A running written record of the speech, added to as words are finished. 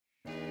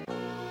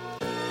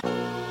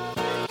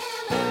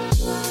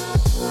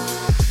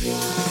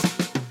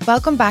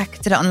Welcome back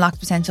to the Unlocked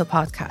Potential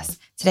podcast.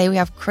 Today we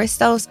have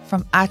Christos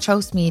from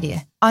Atros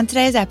Media. On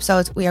today's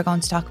episode, we are going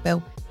to talk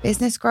about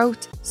business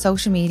growth,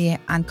 social media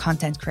and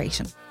content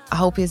creation. I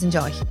hope you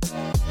enjoy.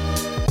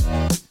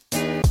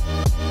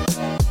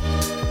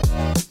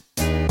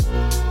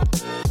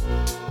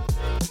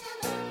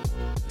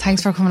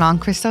 Thanks for coming on,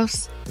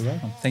 Christos. You're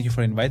welcome. Thank you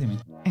for inviting me.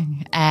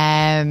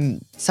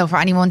 So for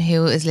anyone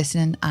who is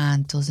listening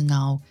and doesn't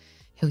know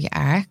who you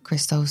are,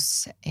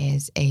 Christos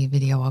is a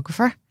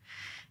videographer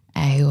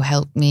who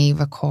helped me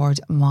record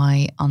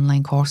my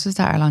online courses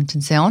that are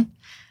launching soon.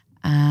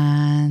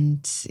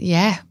 And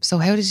yeah, so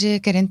how did you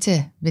get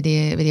into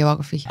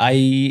videography?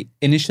 I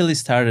initially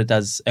started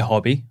as a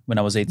hobby when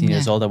I was 18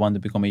 years old. I wanted to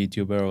become a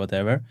YouTuber or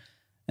whatever.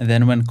 And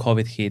then when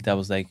COVID hit, I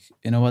was like,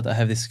 you know what? I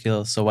have this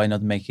skill, so why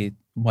not make it?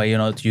 Why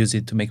not use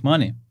it to make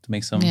money, to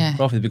make some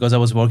profit? Because I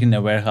was working in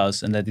a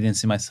warehouse and I didn't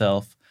see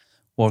myself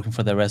working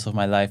for the rest of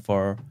my life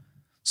for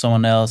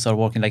someone else, or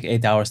working like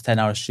 8 hours,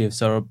 10-hour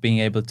shifts, or not being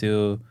able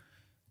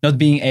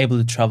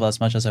to travel as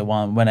much as I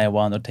want, when I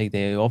want, or take the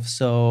day off.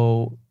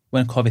 So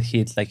when COVID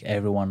hit, like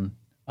everyone,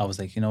 I was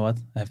like, you know what?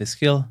 I have this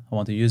skill. I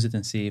want to use it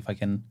and see if I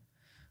can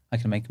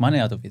make money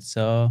out of it.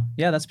 So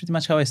yeah, that's pretty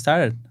much how I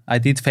started. I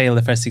did fail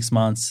the first 6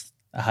 months.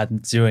 I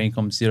had zero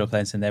income, zero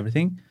clients and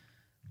everything.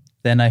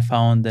 Then I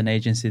found an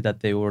agency that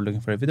they were looking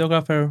for a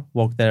videographer,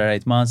 worked there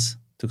 8 months,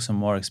 took some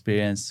more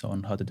experience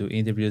on how to do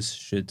interviews,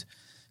 shoot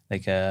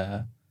like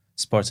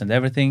sports and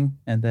everything.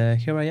 And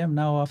here I am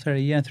now after a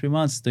year and 3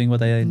 monthts doing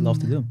what I love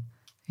to do.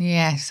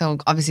 Yeah, so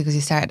obviously because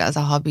you started as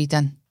a hobby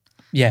then.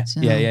 Yeah.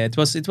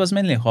 It was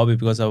mainly a hobby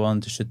because I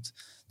wanted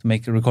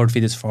to record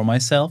videos for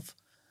myself.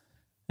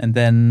 And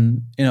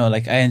then, you know,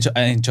 like I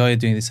enjoy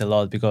doing this a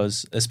lot,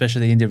 because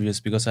especially interviews,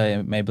 because I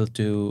am able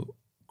to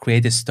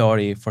create a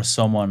story for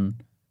someone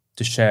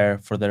to share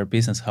for their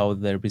business, how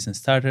their business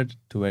started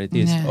to where it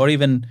is, or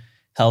even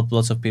help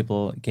lots of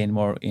people gain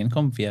more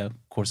income via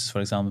courses, for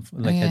example,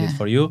 like I did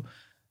for you.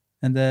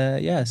 And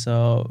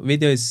so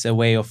video is a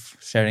way of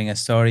sharing a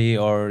story,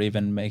 or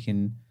even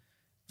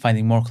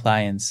finding more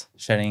clients,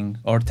 sharing,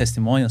 or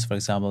testimonials, for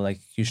example. Like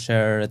you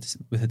share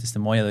with a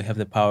testimonial, you have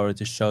the power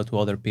to show to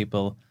other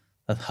people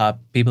that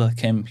people that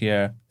came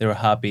here, they were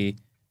happy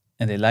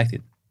and they liked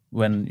it.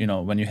 When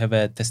you have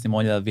a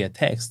testimonial via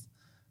text,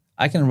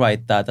 I can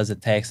write that as a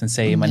text and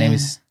say, my name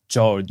is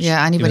George.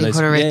 Yeah, anybody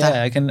could have written that.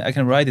 Yeah, I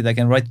can write it. I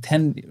can write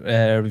 10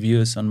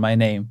 reviews on my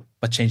name,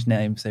 but change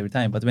names every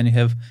time. But when you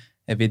have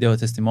a video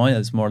testimonial,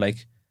 it's more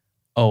like,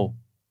 oh,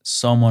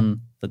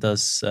 someone that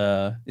is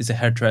a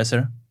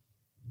hairdresser,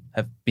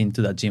 have been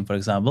to that gym, for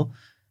example.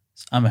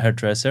 So I'm a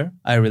hairdresser.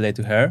 I relate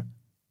to her.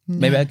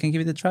 Maybe I can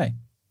give it a try.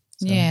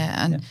 So,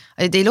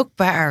 they look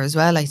better as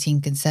well, I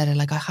think, instead of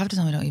like, I have to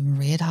know I don't even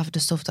read half of the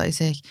stuff that I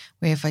say,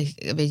 where if a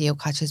video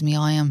catches me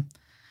eye,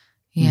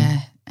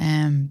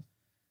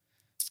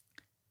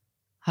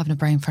 having a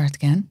brain fart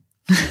again.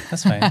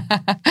 That's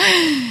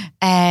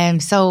fine.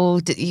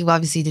 So you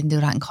obviously didn't do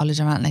that in college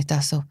or anything like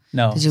that. So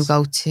no. Did you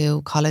go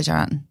to college or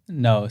anything?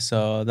 No.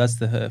 So that's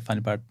the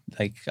funny part.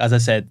 Like, as I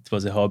said, it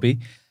was a hobby.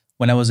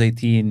 When I was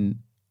 18,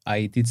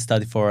 I did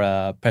study for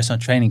a personal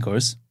training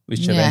course,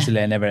 which eventually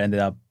I never ended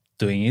up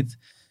doing it,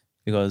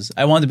 because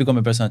I wanted to become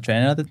a personal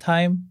trainer at the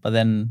time. But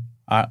then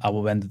I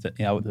went to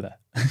I would do that.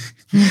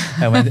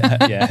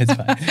 It's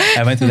fine.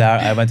 I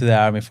went to the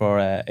army for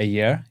a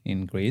year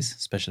in Greece,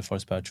 Special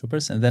Force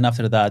Paratroopers, and then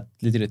after that,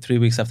 literally 3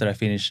 weeks after I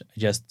finished, I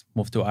just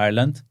moved to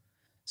Ireland.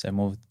 So I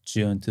moved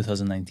June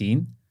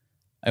 2019.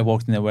 I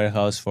worked in a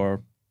warehouse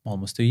for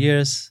almost 2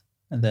 years,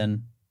 and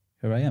then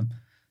here I am.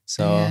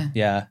 So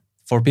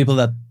for people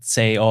that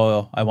say,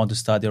 "Oh, I want to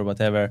study" or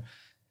whatever,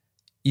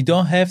 you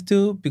don't have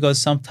to, because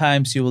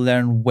sometimes you will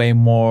learn way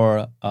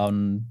more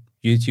on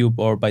YouTube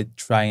or by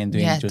trying and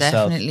doing it yourself.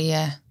 Yeah, definitely,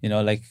 yeah. You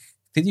know, like,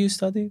 did you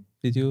study?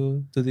 Did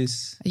you do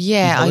this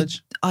in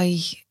college?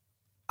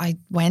 I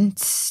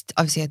went,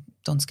 obviously I'd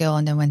done school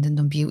and then went and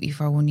done beauty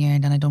for 1 year,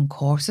 and then I done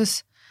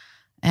courses.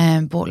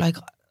 But like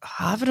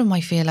half of them, I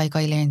feel like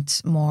I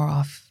learned more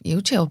off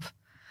YouTube.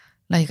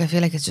 Like, I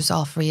feel like it's just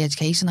all free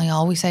education. I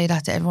always say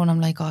that to everyone. I'm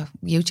like, oh,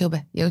 YouTube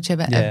it.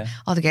 Yeah.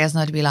 All the girls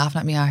know to be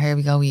laughing at me. Oh, here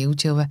we go,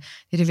 YouTube it.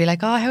 They'd be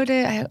like, oh, I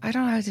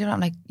don't know how to do that. I'm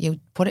like,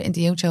 you put it into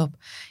YouTube.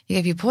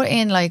 If you put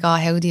in like, oh,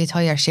 how do you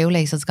tie your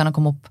shoelace? It's going to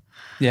come up.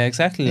 Yeah,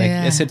 exactly.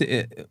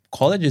 Like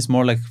college is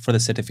more like for the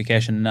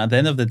certification. And at the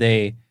end of the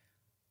day,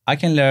 I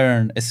can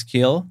learn a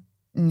skill,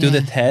 do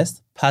the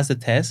test, pass the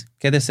test,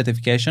 get the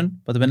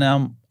certification. But when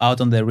I'm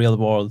out on the real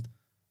world,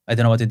 I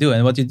don't know what to do.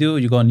 And what you do,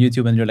 you go on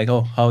YouTube and you're like,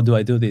 oh, how do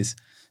I do this?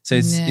 So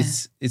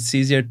it's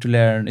easier to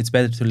learn. It's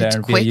better to learn it's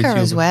quicker via YouTube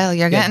as well.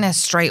 You're getting it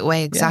straight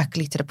away,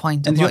 exactly to the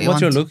point. And of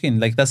what you're looking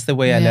like. That's the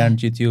way I learned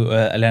YouTube.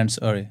 I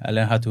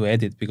learned how to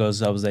edit,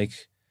 because I was like,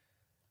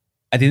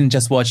 I didn't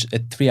just watch a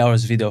 3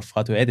 hours video of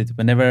how to edit.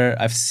 Whenever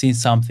I've seen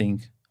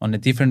something on a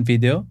different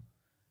video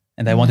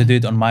and I want to do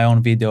it on my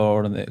own video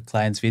or on the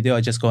client's video,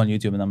 I just go on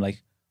YouTube and I'm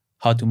like,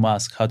 how to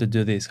mask, how to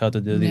do this, how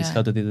to do this,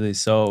 how to do this.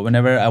 So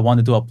whenever I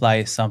wanted to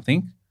apply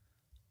something,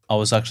 I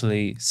was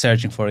actually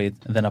searching for it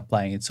and then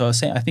applying it. So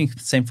I think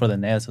same for the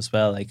nails as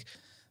well. Like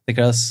the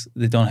girls,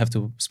 they don't have to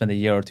spend a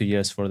year or 2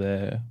 years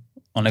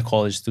on a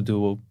college to do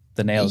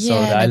the nails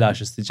or the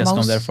eyelashes. They just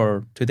come there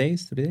for 2 days,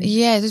 3 days.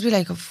 Yeah, it'd be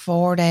like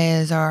 4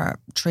 days or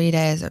 3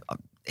 days.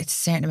 It's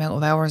a certain amount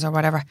of hours or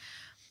whatever.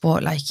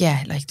 But like,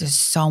 yeah, like there's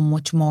so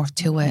much more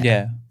to it.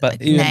 Yeah, but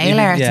like nail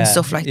art and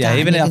stuff like that.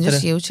 Even and you after can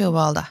just YouTube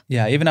all that.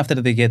 Yeah, even after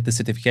they get the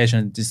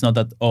certification, it's not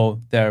that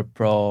they're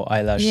pro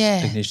eyelash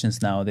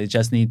technicians now. They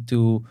just need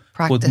to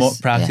put more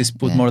practice,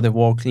 put more the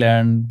work,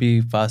 learn,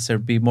 be faster,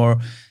 be more.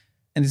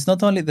 And it's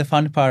not only the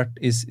fun part.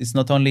 It's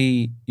not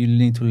only you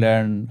need to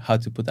learn how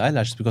to put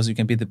eyelashes because you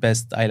can be the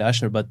best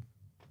eyelasher, but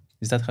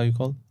is that how you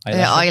call it?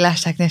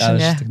 Eyelash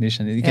technician?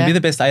 Technician. You can be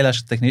the best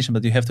eyelash technician,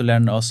 but you have to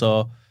learn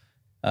also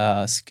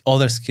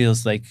other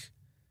skills like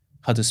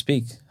how to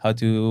speak, how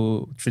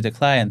to treat a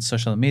client,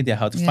 social media,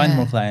 how to find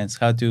more clients,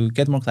 how to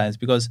get more clients.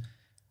 Because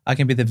I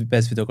can be the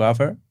best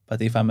videographer,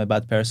 but if I'm a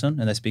bad person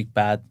and I speak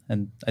bad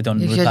and I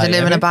don't if reply, you're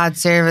delivering a bad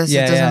service,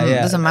 it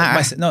doesn't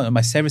matter.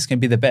 My service can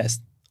be the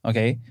best.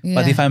 Okay,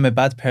 but if I'm a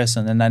bad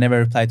person and I never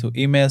reply to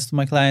emails to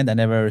my client, I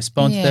never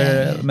respond to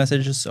their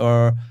messages,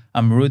 or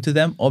I'm rude to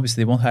them,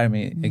 obviously they won't hire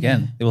me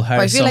again. They will hire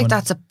someone. I feel like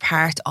that's a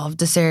part of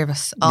the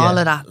service. All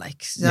of that,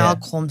 like it all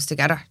comes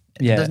together,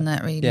 doesn't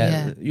it? Really?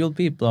 Yeah, you'll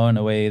be blown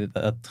away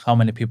at how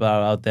many people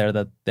are out there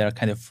that they're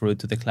kind of rude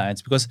to the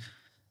clients, because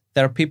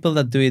there are people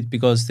that do it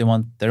because they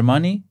want their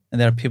money, and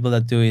there are people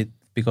that do it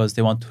because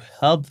they want to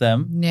help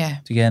them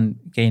to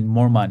gain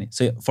more money.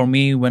 So for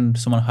me, when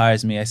someone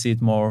hires me, I see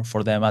it more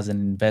for them as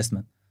an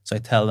investment. So I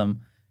tell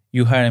them,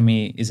 you hiring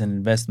me is an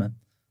investment.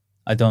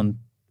 I'm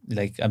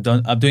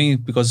doing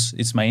it because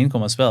it's my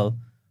income as well,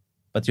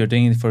 but you're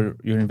doing it for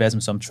your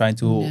investment. So I'm trying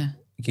to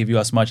give you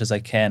as much as I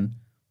can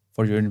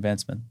for your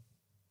investment.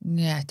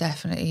 Yeah,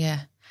 definitely.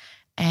 Yeah.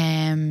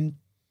 And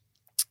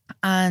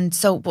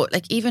so, but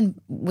like even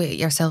with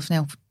yourself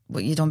now,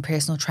 what you've done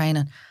personal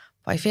training,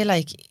 but I feel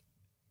like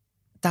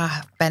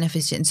that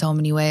benefits you in so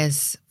many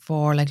ways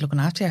for like looking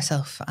after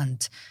yourself,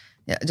 and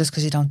just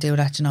because you don't do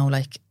that,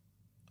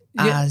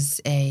 as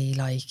a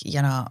like,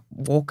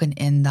 working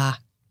in that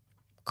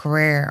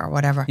career or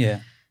whatever.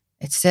 Yeah.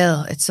 It's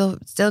still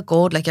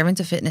good. Like you're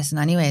into fitness in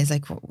any ways.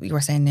 Like what you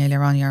were saying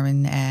earlier on, you're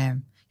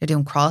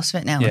doing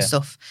CrossFit now and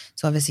stuff.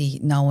 So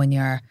obviously knowing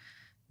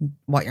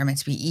what you're meant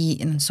to be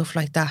eating and stuff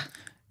like that.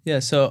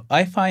 Yeah. So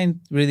I find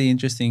really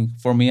interesting,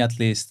 for me at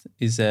least,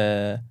 is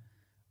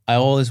I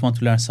always want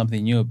to learn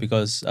something new,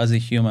 because as a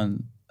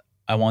human,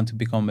 I want to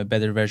become a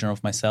better version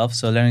of myself.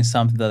 So learning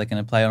something that I can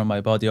apply on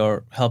my body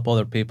or help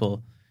other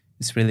people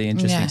is really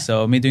interesting. Yeah.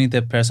 So me doing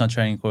the personal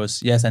training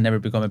course, yes, I never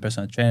become a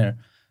personal trainer,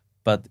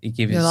 but it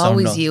gives me some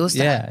always use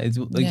that. Yeah,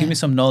 it give me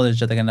some knowledge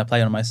that I can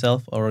apply on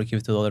myself or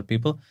give to other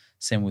people.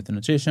 Same with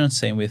nutrition,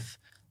 same with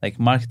like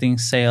marketing,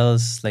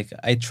 sales. Like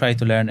I try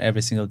to learn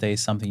every single day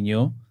something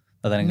new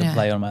that I can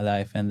apply on my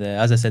life. And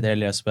as I said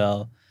earlier as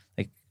well,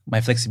 my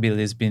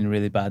flexibility has been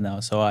really bad now.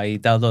 So I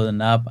download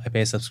an app, I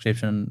pay a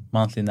subscription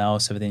monthly now,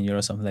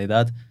 €17, something like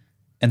that.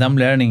 And I'm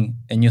learning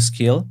a new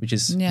skill, which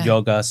is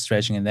yoga,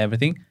 stretching and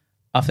everything.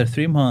 After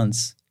 3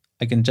 months,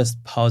 I can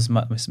just pause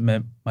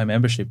my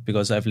membership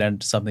because I've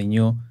learned something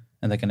new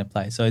and I can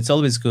apply. So it's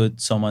always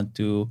good someone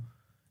to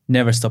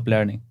never stop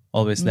learning,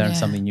 always learn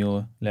something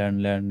new,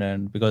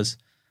 learn. Because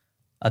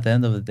at the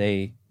end of the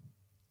day,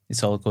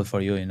 it's all good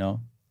for you,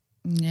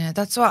 Yeah,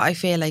 that's what I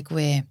feel like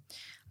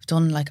I've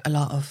done like a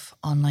lot of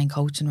online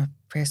coaching or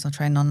personal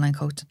training, online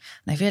coaching.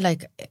 And I feel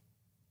like,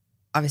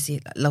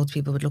 obviously, loads of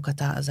people would look at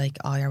that as like,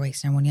 oh, you're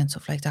wasting your money and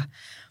stuff like that.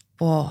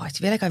 But I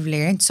feel like I've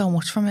learned so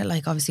much from it,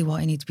 like obviously what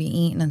I need to be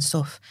eating and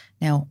stuff.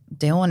 Now,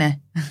 doing it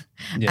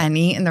and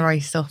eating the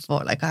right stuff.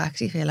 But like I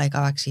actually feel like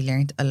I've actually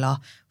learned a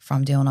lot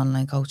from doing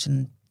online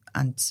coaching,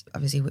 and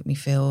obviously with me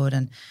food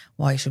and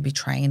what I should be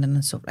training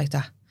and stuff like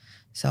that.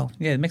 So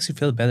yeah, it makes you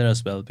feel better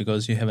as well,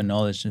 because you have a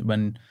knowledge.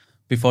 When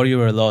before you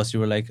were lost, you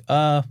were like,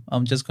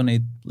 I'm just gonna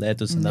eat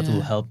lettuce and that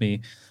will help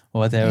me,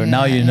 or whatever.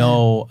 Now you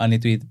know I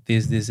need to eat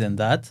this and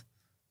that,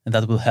 and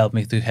that will help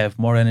me to have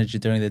more energy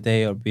during the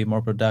day or be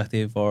more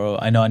productive.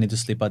 Or I know I need to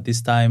sleep at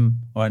this time,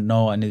 or I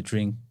know I need to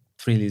drink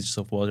 3 liters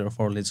of water or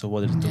 4 liters of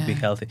water to be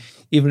healthy.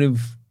 Even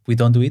if we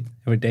don't do it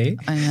every day.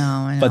 I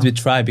know. But we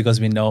try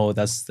because we know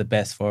that's the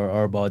best for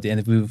our body,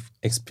 and we've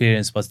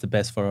experienced what's the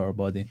best for our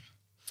body.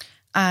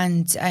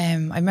 And I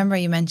remember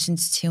you mentioned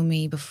to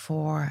me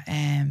before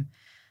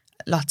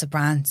lots of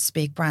brands,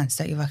 big brands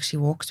that you've actually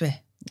worked with.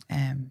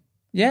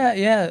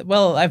 Yeah.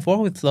 Well, I've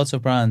worked with lots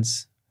of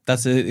brands.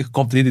 That's a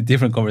completely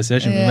different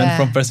conversation. We went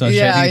from personal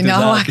training to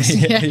that.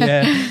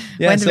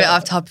 Actually, went a bit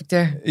off topic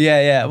there.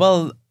 Yeah.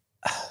 Well,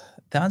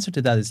 the answer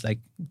to that is like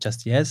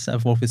just yes.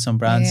 I've worked with some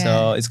brands,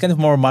 so it's kind of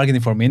more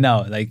marketing for me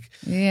now. Like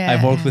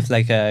I've worked with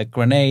like a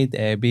Grenade,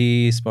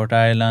 AB, Sport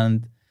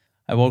Ireland.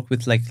 I work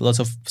with like lots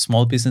of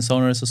small business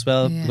owners as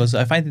well, because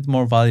I find it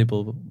more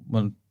valuable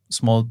when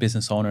small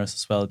business owners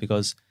as well,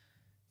 because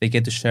they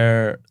get to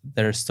share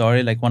their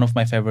story. Like one of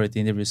my favorite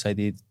interviews I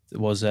did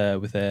was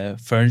with a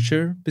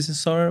furniture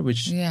business owner,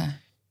 which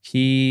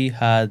he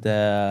had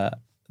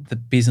the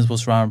business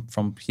was run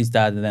from his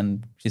dad and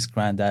then his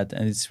granddad.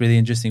 And it's really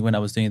interesting. When I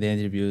was doing the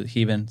interview,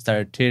 he even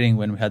started tearing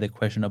when we had a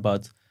question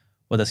about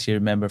what does he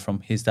remember from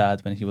his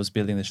dad when he was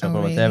building the shop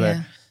or whatever.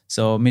 Yeah.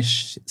 So me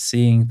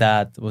seeing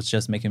that was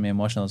just making me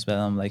emotional as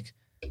well. I'm like,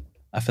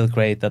 I feel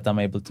great that I'm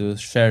able to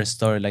share a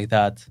story like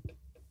that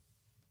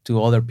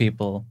to other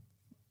people.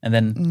 And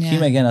then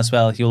him again as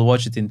well, he will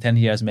watch it in 10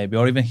 years maybe,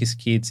 or even his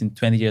kids in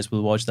 20 years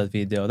will watch that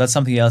video. That's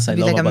something else I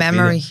love like about a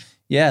memory. video.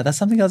 Yeah, that's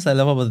something else I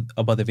love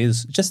about the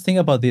videos. Just think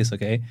about this,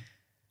 okay?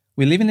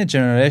 We live in a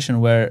generation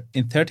where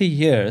in 30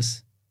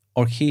 years,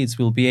 our kids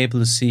will be able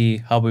to see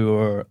how we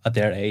were at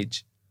their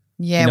age.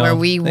 Yeah, where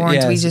we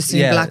weren't. We just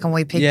see black and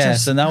white pictures. Yeah,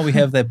 so now we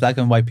have the black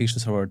and white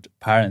pictures of our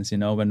parents,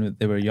 when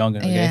they were younger,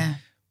 okay? Yeah.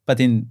 But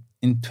in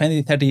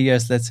 20, 30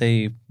 years, let's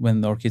say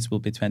when our kids will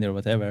be 20 or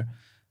whatever,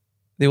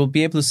 they will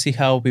be able to see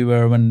how we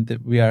were when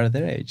we are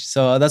their age.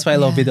 So that's why I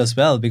love video as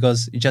well,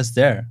 because it's just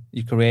there.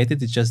 You create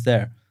it, it's just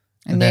there.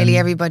 And nearly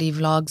everybody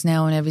vlogs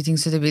now and everything,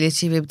 so they'll be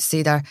literally able to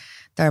see their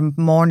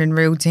morning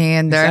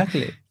routine.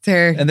 Exactly.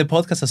 And the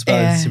podcast as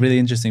well, it's really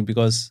interesting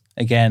because,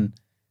 again,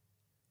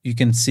 you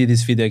can see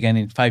this video again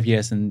in 5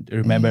 years and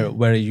remember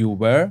where you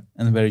were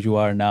and where you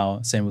are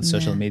now. Same with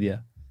social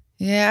media.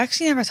 Yeah, I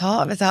actually never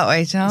thought of it that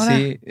way. Do you know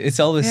See, it's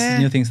always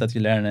new things that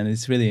you learn, and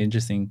it's really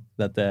interesting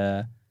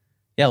that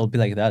it'll be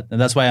like that.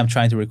 And that's why I'm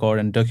trying to record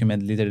and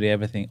document literally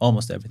everything,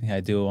 almost everything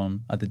I do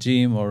at the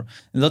gym. Or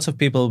lots of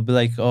people will be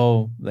like,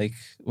 oh, like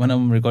when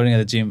I'm recording at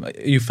the gym,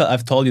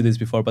 I've told you this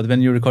before, but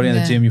when you're recording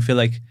at the gym, you feel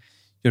like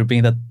you're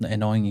being that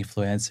annoying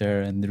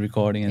influencer and the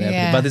recording and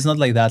everything. But it's not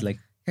like that. Like,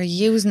 you're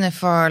using it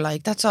for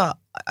that's all.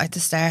 At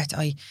the start,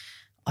 I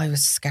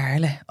was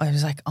scarlet. I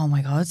was like, oh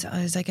my God.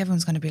 I was like,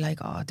 everyone's going to be like,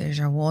 oh, there's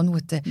your one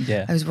with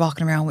the... I was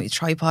walking around with a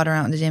tripod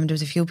around in the gym. There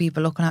was a few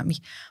people looking at me.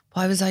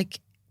 But I was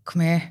like,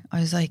 come here. I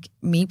was like,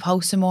 me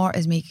posting more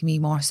is making me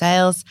more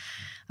sales.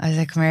 I was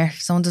like, come here.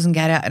 If someone doesn't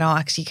get it, I don't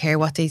actually care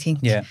what they think.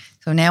 Yeah.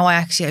 So now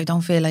I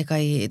don't feel like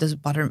it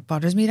doesn't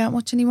bothers me that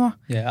much anymore.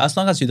 Yeah, as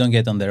long as you don't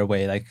get on their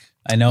way. Like,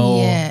 I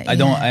know,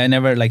 I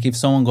never, like, if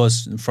someone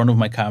goes in front of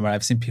my camera,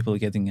 I've seen people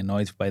getting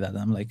annoyed by that.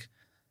 I'm like,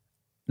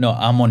 no,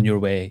 I'm on your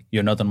way.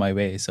 You're not on my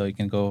way. So you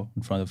can go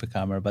in front of the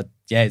camera. But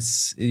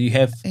you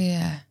have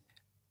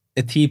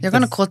a tip. You're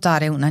going to cut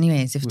that out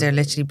anyways if they're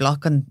literally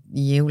blocking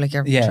you, like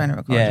you're trying to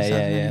record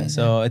yourself. Yeah.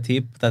 So a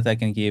tip that I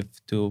can give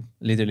to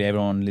literally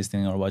everyone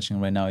listening or watching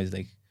right now is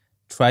like,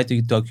 try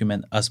to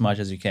document as much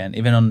as you can.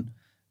 Even on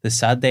the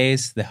sad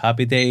days, the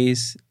happy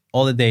days,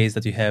 all the days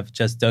that you have,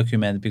 just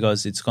document,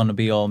 because it's going to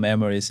be all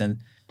memories. And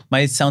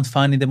might sound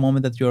fun in the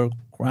moment that you're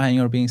crying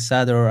or being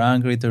sad or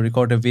angry to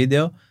record a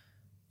video,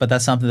 but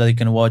that's something that you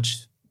can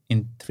watch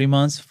in 3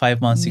 months,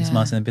 5 months, 6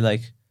 months and be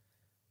like,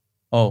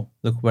 oh,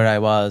 look where I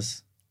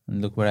was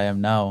and look where I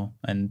am now.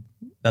 And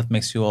that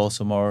makes you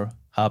also more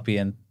happy.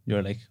 And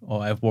you're like, oh,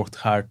 I've worked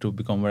hard to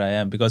become where I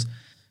am. Because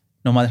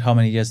no matter how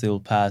many years they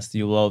will pass,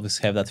 you will always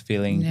have that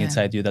feeling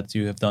inside you that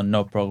you have done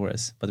no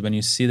progress. But when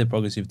you see the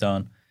progress you've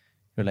done,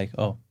 you're like,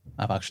 oh,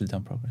 I've actually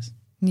done progress.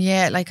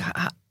 Yeah, like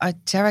I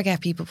ever get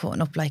people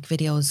putting up like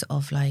videos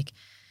of like,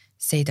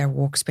 say their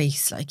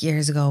workspace like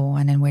years ago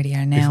and then where they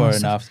are now. Before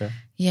and after.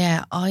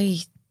 Yeah,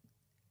 I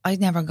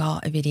never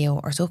got a video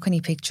or took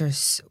any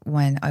pictures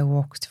when I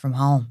worked from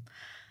home.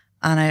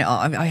 And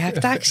I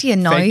it actually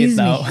annoys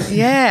me.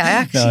 Yeah, I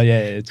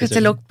actually got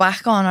to look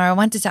back on, or I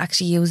wanted to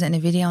actually use it in a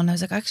video, and I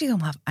was like, I actually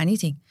don't have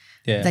anything.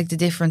 Yeah, like the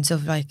difference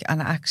of like,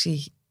 and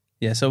actually.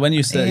 Yeah, so when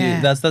you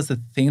say that's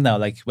the thing now.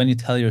 Like when you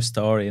tell your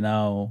story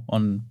now,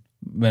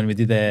 when we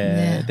did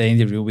the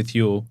interview with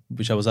you,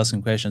 which I was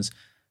asking questions,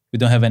 we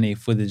don't have any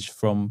footage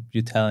from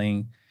you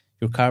telling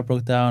your car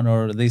broke down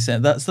or this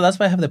and that. So that's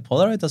why I have the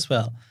Polaroid as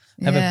well.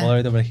 I have a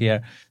Polaroid over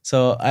here.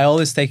 So I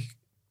always take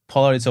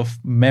Polaroids of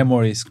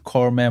memories,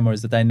 core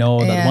memories that I know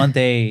that one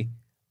day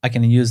I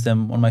can use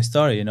them on my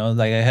story,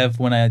 like I have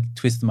when I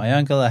twisted my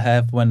ankle, I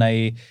have when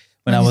I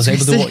was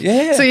able to walk.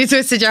 Yeah. So you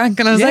twisted your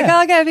ankle and I was like, oh,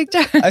 I'll get a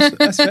picture.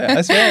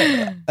 I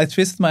swear. I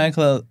twisted my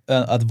ankle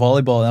at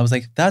volleyball and I was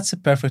like, that's a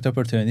perfect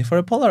opportunity for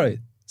a Polaroid.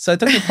 So I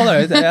took the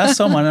Polaroid, I asked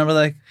someone and I was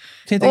like,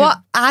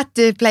 at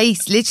the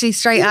place, literally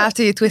straight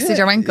after you twisted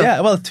your ankle? Yeah,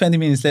 well, 30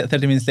 minutes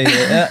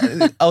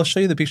later. I'll show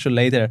you the picture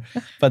later.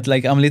 But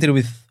like I'm literally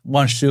with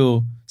one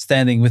shoe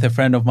standing with a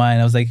friend of mine.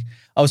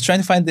 I was trying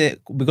to find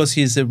because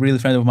he's a real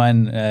friend of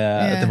mine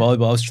at the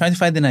volleyball, I was trying to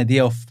find an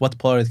idea of what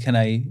Polaroid can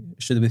I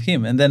shoot with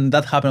him. And then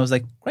that happened. I was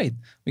like, great,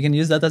 we can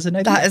use that as an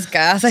idea. That is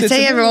gas. I'd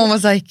say everyone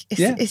was like,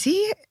 is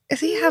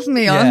he having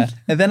me on?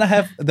 And then I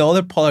have the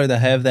other Polaroid I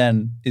have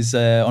then is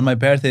on my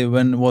birthday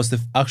when was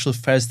the actual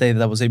first day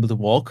that I was able to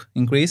walk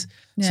in Greece.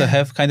 Yeah. So I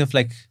have kind of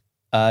like,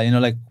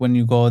 like when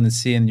you go in the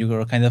sea and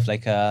you're kind of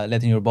like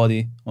letting your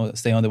body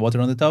stay on the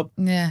water on the top.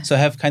 Yeah. So I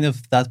have kind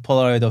of that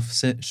Polaroid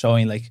of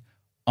showing like,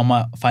 I'm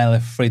finally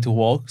free to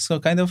walk. So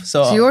kind of.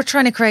 So you're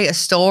trying to create a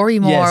story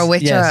more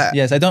with your...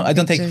 Yes, I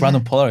don't take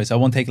random Polaroids. I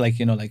won't take like,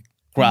 like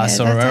grass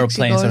or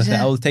airplanes or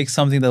something. I will take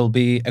something that will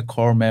be a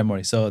core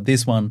memory. So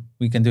this one,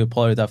 we can do a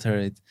Polaroid after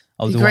it.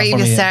 I'll It'd do be great one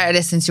if for you me. started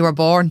this since you were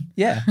born.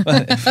 Yeah,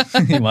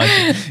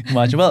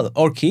 imagine. Well,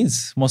 our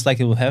kids most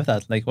likely will have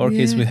that. Like our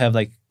kids will have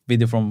like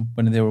video from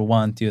when they were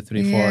 1, 2,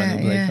 3, 4, and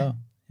they'll be like, oh,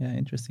 yeah,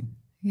 interesting.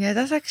 Yeah,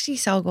 that's actually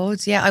so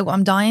good. Yeah,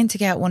 I'm dying to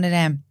get one of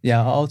them.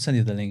 Yeah, I'll send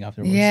you the link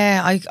afterwards.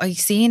 Yeah, I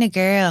seen a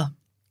girl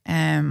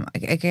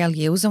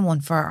using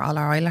one for all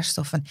her eyelash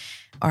stuff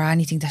or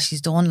anything that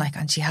she's done, like,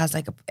 and she has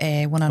like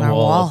a one on her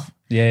wall.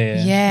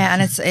 Yeah.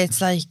 And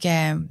it's like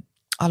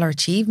all her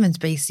achievements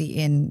basically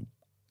in.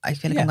 I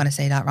feel like I'm going to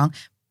say that wrong.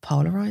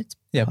 Polaroids.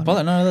 Yeah,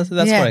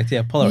 that's correct.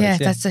 Yeah, Polaroids. Yeah,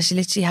 that's what she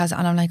literally has.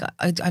 And I'm like,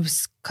 I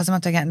was, because I'm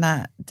after getting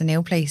the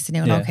new place, the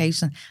new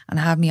location, and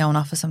I have my own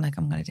office. I'm like,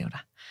 I'm going to do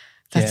that.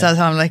 That's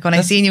how I'm like, when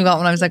I seen you got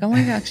one, I was like, oh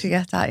my God, actually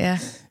get that, yeah.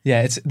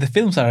 Yeah, the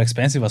films are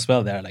expensive as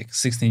well. They're like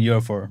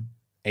 €16 for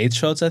 8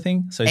 shots, I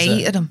think. So it's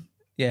 8 of them.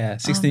 Yeah,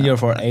 €16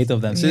 for 8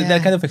 of them. So they're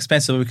kind of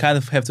expensive. We kind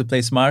of have to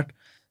play smart.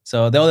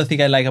 So the other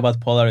thing I like about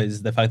Polaroid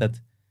is the fact that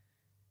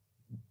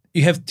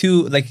you have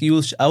two, like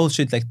I will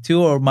shoot like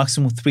 2 or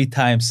maximum 3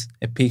 times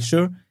a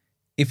picture.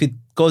 If it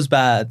goes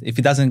bad, if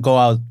it doesn't go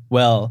out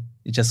well,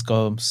 it just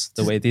comes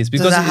the way it is.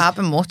 Because does that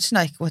happen much,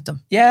 like, with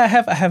them? Yeah,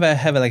 I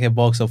have like a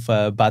box of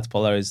bad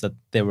Polaroids that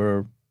they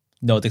were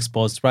not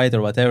exposed right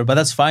or whatever. But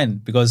that's fine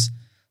because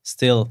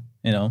still,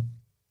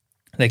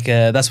 like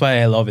that's why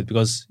I love it,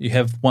 because you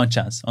have one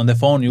chance. On the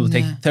phone, you will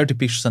take 30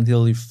 pictures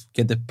until you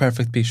get the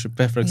perfect picture,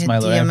 perfect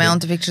smile. The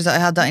amount of pictures that I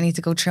had that I need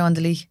to go through and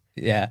delete.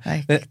 Yeah.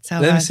 Like,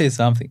 let me say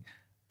something.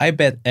 I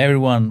bet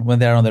everyone, when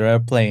they're on their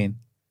airplane,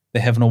 they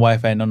have no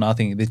Wi-Fi, no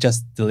nothing. They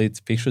just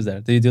delete pictures there.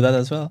 Do you do that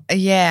as well?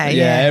 Yeah.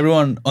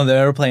 Everyone on the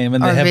airplane,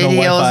 when they have no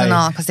Wi-Fi. Or videos and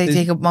all, because they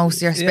take up most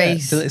of your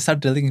space. They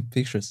start deleting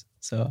pictures.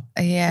 So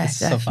yeah, it's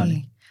definitely. So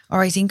funny.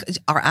 Or I think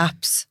our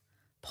apps,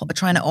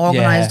 trying to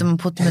organise them and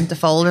put them into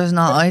folders and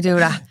all. I do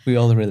that. We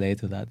all relate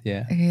to that,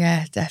 yeah.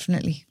 Yeah,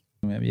 definitely.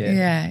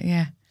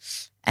 Yeah.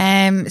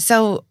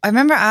 So I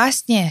remember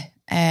asking you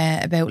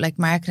about like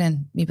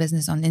marketing my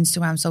business on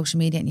Instagram, social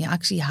media, and you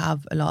actually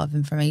have a lot of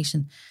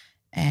information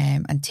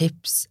and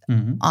tips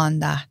on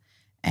that.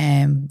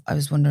 I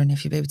was wondering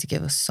if you'd be able to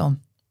give us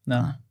some.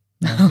 No.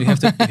 You have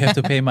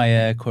to pay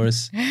my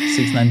course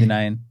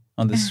 $6.99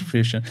 on the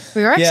subscription.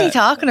 We were actually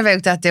talking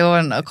about that,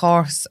 doing a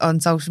course on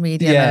social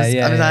media.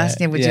 I was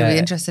asking you, would you be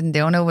interested in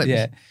doing it with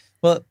me?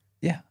 Well,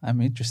 yeah, I'm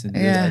interested in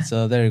doing that.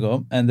 So there you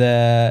go. And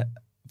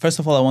first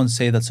of all, I want to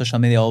say that social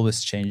media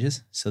always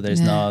changes. So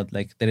there's not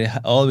like, there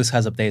always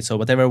has updates. So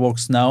whatever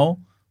works now,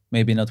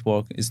 maybe not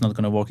work. It's not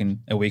going to work in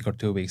a week or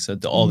 2 weeks. So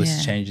it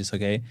always changes.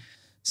 Okay.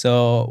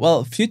 So, well,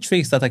 a few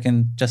tricks that I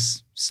can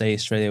just say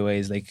straight away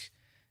is like,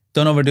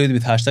 don't overdo it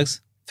with hashtags.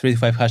 3 to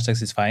 5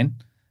 hashtags is fine.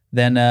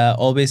 Then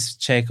always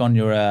check on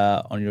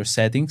your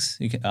settings,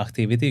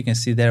 activity. You can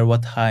see there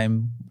what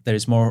time there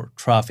is more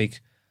traffic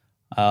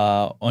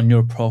on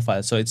your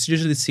profile. So it's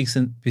usually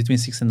between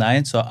 6 and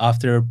 9. So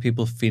after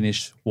people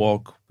finish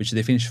work, which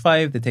they finish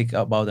 5, they take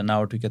about an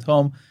hour to get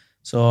home.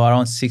 So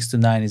around 6 to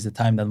 9 is the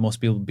time that most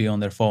people be on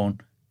their phone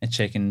and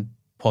checking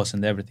posts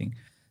and everything.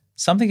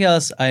 Something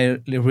else I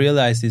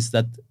realized is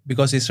that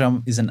because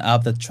Instagram is an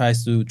app that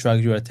tries to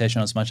drag your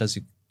attention as much as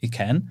it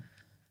can,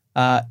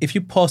 if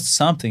you post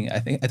something, I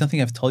don't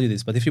think I've told you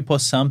this, but if you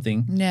post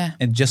something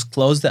and just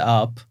close the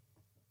app,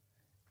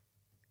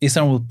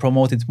 Instagram will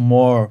promote it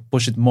more,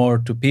 push it more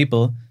to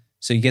people,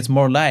 so you get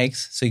more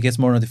likes, so you get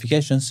more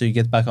notifications, so you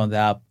get back on the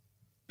app,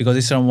 because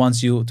Instagram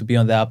wants you to be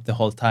on the app the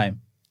whole time.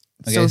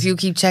 Okay? So if you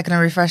keep checking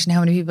and refreshing how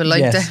many people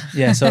liked it.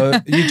 Yeah, so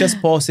you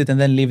just post it and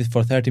then leave it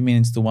for 30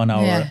 minutes to 1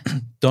 hour. Yeah.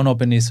 Don't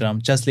open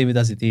Instagram, just leave it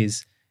as it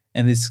is.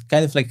 And it's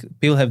kind of like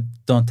people have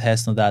done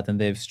tests on that and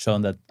they've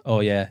shown that, oh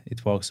yeah,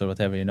 it works or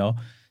whatever,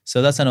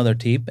 So that's another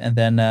tip. And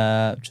then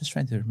just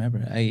trying to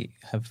remember, I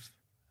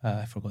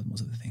forgot most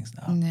of the things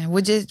now.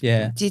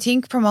 Do you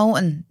think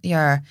promoting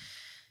your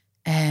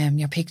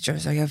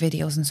pictures or your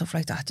videos and stuff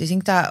like that, do you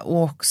think that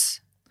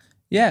works?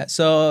 Yeah,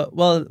 so,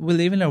 well, we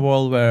live in a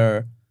world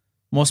where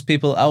most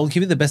people, I will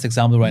give you the best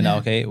example right now,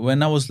 okay?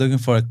 When I was looking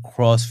for a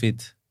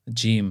CrossFit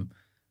gym,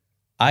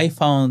 I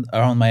found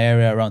around my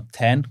area around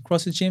 10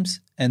 CrossFit gyms,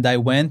 and I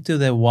went to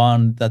the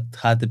one that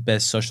had the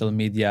best social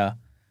media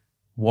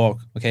work,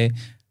 okay?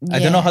 I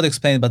don't know how to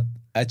explain it, but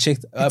I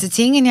checked. It's a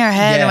thing in your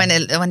head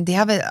when they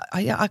have it.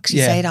 I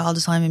actually say that all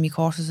the time in my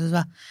courses as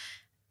well.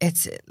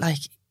 It's like,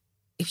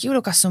 if you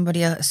look at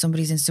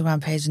somebody's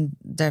Instagram page and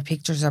their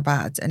pictures are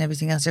bad and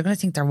everything else, you're going to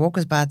think their work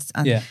is bad,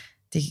 and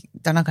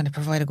they're not going to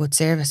provide a good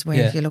service. Where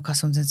if you look at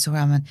someone's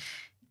Instagram and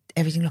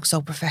everything looks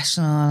so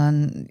professional,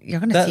 and you're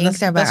going to think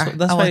they're better at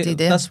what they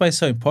do. That's why it's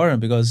so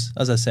important, because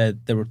as I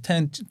said, there were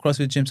 10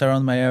 CrossFit gyms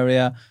around my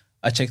area.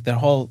 I checked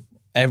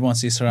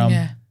everyone's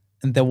Instagram,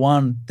 and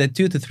the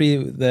 2 to 3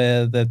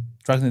 that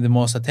attracted me the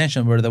most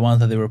attention were the ones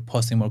that they were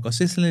posting more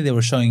consistently. They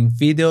were showing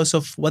videos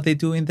of what they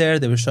do in there.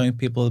 They were showing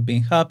people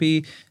being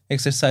happy,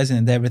 exercising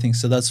and everything.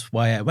 So that's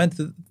why I went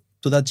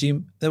to that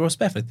gym. That was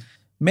perfect.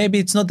 Maybe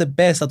it's not the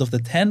best out of the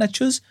 10 I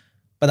choose,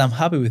 but I'm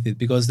happy with it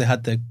because they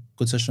had the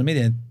good social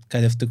media and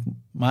kind of took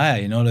my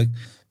eye, like,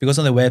 because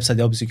on the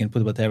website, obviously you can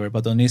put whatever,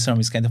 but on Instagram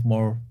it's kind of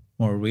more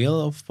more real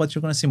of what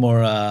you're gonna see,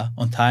 more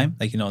on time.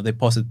 Like they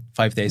posted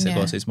 5 days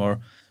ago, so it's more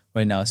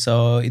right now. So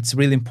it's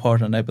really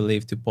important, I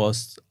believe, to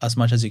post as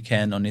much as you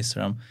can on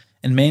Instagram.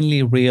 And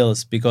mainly reels,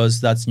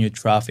 because that's new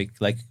traffic.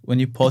 Like when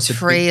you post it's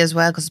free as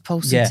well, because it's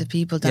posted to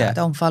people that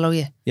don't follow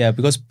you. Yeah,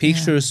 because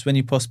pictures, when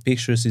you post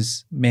pictures,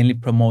 is mainly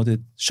promoted,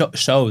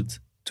 showed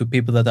to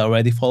people that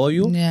already follow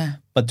you. Yeah.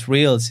 But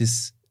reels is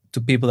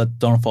to people that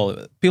don't follow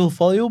you. People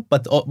follow you,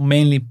 but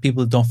mainly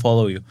people don't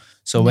follow you.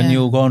 So when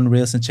you go on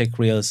reels and check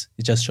reels,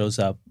 it just shows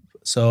up.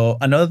 So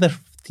another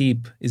tip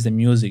is the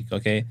music,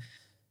 okay?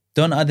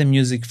 Don't add the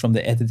music from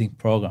the editing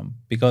program,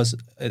 because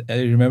I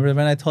remember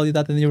when I told you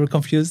that and you were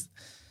confused.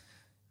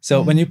 So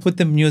when you put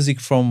the music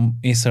from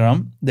Instagram,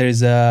 there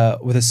is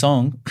with a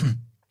song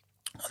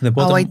on the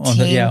bottom.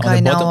 I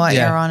know what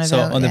you're on about. So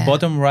on the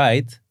bottom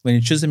right, when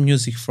you choose the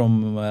music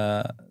from,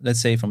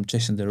 let's say from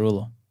Jason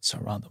Derulo, so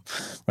random,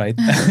 right?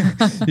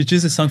 You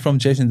choose a song from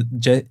Jason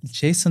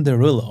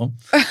Derulo.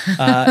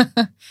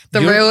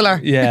 Ruler.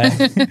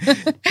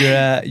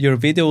 Yeah. Your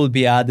video will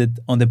be added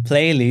on the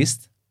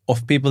playlist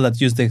of people that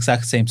use the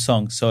exact same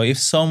song. So if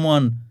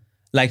someone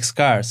likes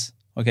Cars,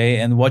 okay,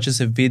 and watches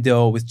a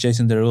video with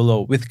Jason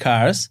Derulo with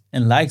Cars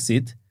and likes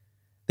it,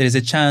 there is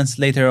a chance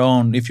later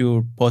on, if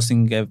you're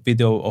posting a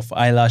video of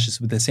eyelashes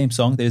with the same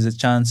song, there is a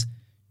chance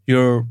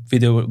your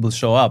video will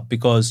show up,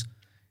 because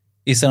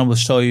Instagram will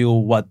show you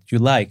what you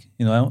like,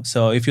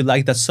 So if you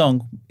like that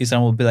song,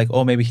 Instagram will be like,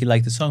 oh, maybe he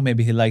liked the song,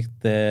 maybe he liked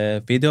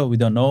the video, we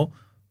don't know.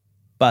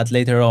 But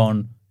later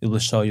on, it will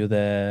show you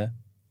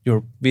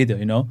your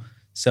video,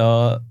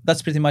 So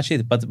that's pretty much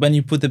it. But when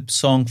you put the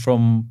song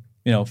from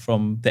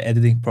the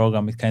editing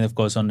program, it kind of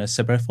goes on a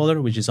separate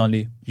folder, which is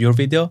only your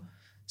video.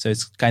 So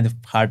it's kind of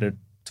harder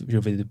to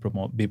your video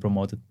to be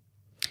promoted.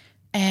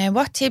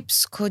 What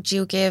tips could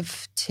you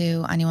give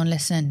to anyone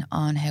listening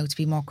on how to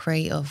be more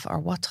creative, or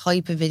what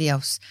type of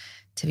videos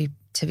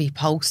to be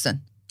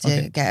posting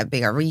to get a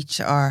bigger reach?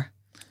 Or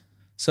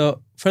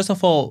so first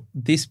of all,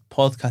 this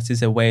podcast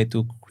is a way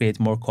to create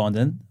more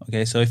content.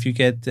 Okay, so if you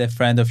get a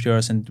friend of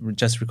yours and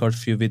just record a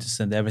few videos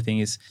and everything,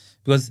 is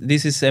because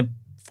this is a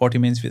 40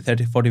 minutes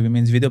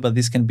video, but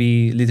this can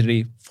be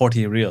literally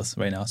 40 reels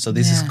right now. So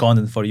this is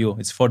content for you.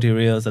 It's 40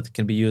 reels that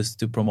can be used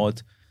to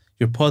promote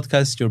your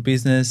podcast, your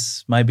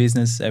business, my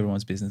business,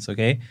 everyone's business,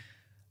 okay?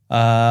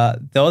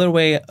 The other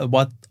way,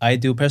 what I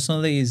do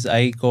personally is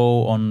I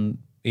go on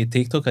a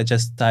TikTok, I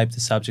just type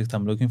the subject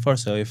I'm looking for.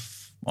 So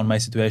if on my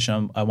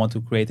situation, I want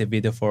to create a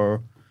video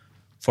for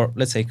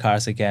let's say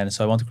cars again.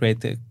 So I want to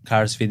create a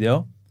cars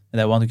video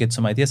and I want to get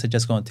some ideas. I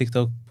just go on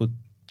TikTok, put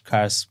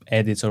cars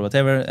edits or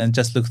whatever, and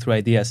just look through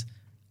ideas.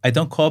 I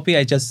don't copy,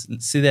 I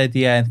just see the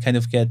idea and kind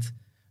of get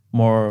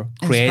more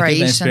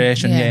creative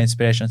inspiration.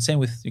 Inspiration. Same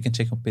with, you can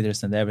check on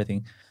Pinterest and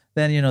everything.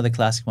 Then, the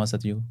classic ones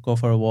that you go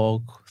for a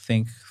walk,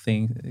 think,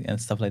 and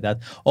stuff like that.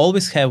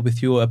 Always have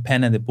with you a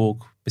pen and a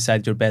book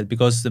beside your bed,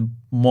 because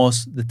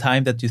the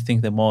time that you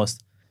think the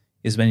most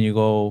is when you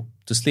go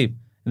to sleep.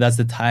 And that's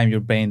the time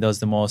your brain does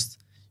the most,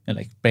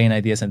 like brain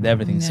ideas and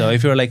everything. So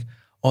if you're like,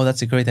 oh,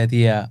 that's a great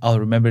idea, I'll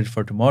remember it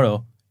for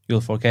tomorrow,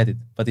 you'll forget it.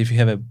 But if you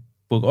have a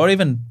book or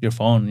even your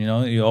phone,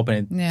 you open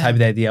it, type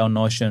the idea on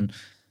Notion,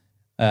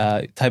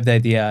 type the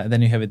idea, and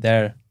then you have it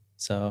there.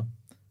 So,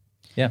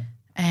 yeah.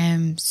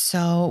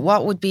 So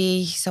what would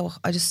be,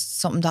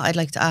 something that I'd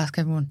like to ask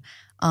everyone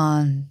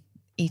on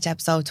each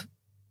episode,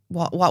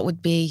 what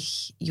would be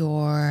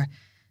your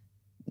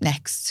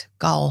next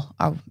goal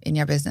in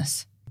your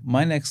business?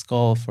 My next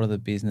goal for the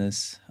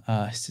business,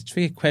 it's a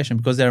tricky question,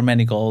 because there are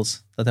many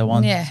goals that I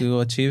want to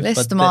achieve.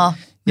 List them all.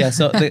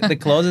 So the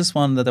closest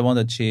one that I want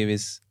to achieve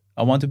is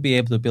I want to be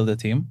able to build a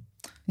team.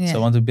 So I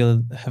want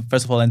to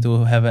first of all, and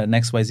to have an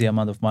XYZ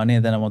amount of money.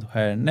 And then I want to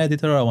hire an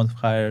editor. I want to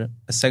hire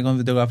a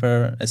second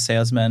videographer, a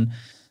salesman.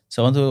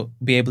 So I want to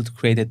be able to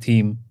create a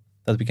team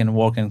that we can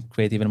work and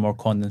create even more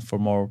content for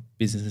more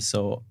businesses.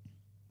 So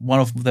one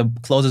of the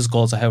closest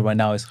goals I have right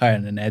now is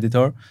hiring an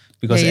editor,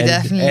 because you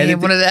definitely need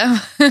one of them.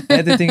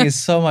 Editing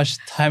is so much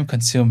time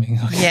consuming.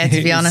 Okay? Yeah,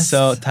 to be honest. It's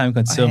so time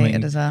consuming. I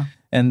hate it as well.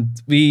 And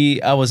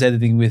I was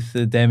editing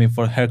with Demi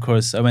for her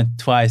course. I went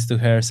twice to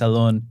her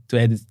salon to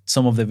edit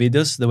some of the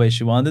videos the way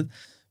she wanted,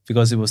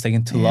 because it was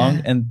taking too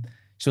long. And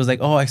she was like,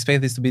 oh, I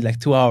expect this to be like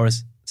 2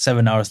 hours.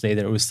 7 hours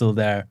later, we're still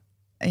there.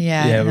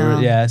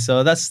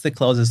 So that's the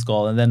closest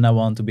goal. And then I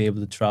want to be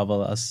able to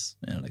travel I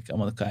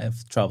want to kind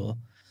of travel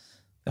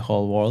the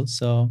whole world.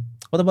 So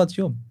what about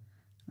you?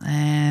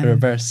 The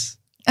reverse.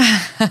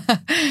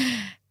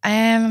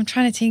 I'm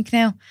trying to think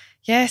now.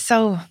 Yeah,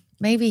 so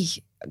maybe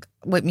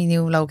with my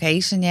new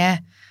location,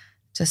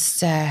 just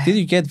did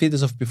you get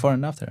videos of before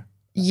and after?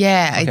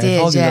 I did. I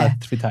told you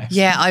that 3 times.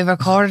 I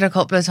recorded a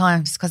couple of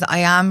times, because I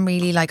am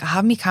really I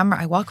have my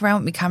camera. I walk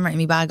around with my camera in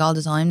my bag all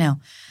the time now,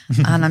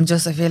 and I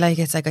feel like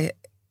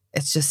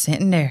it's just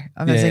sitting there.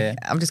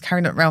 I'm just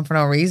carrying it around for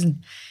no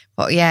reason.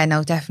 But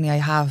definitely I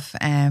have.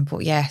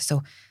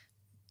 So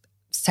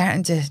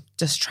starting to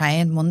just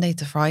train Monday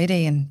to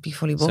Friday and be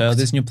fully booked. So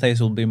this new place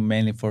will be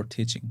mainly for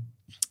teaching.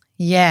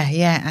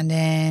 And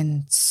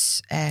then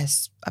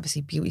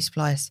obviously beauty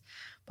supplies.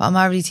 But I'm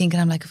already thinking,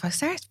 if I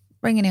start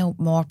bringing out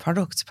more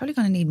products, it's probably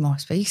going to need more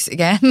space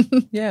again.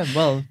 Yeah,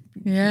 well,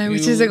 yeah,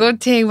 which is a good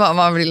thing. But I'm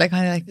already like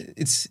kind of like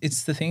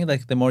it's the thing.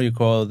 Like the more you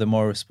grow, the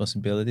more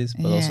responsibilities,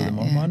 but also the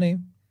more money.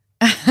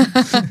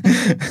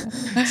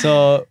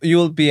 So you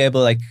will be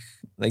able like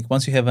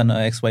once you have an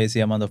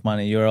XYZ amount of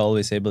money, you're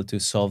always able to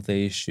solve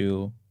the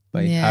issue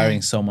by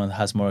hiring someone that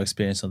has more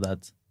experience on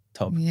that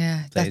top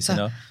place.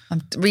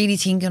 I'm really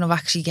thinking of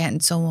actually getting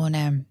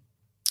someone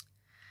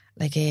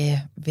like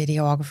a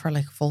videographer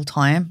like full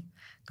time.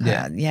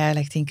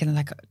 Like thinking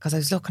like, because I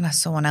was looking at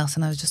someone else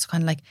and I was just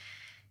kind of like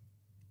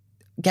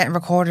getting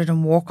recorded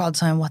and work all the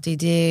time, what they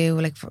do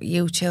like for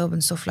YouTube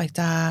and stuff like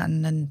that,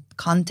 and then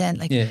content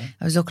like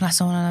I was looking at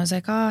someone and I was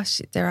like, oh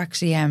they're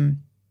actually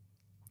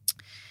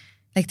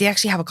like they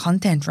actually have a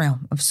content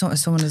room of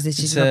someone is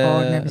literally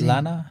recording and everything.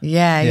 Lana?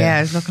 Yeah.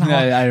 I was looking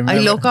at her. I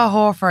look at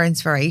her for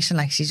inspiration.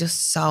 Like she's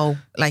just so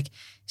like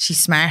she's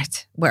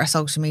smart with her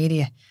social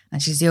media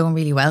and she's doing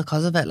really well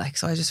because of it. Like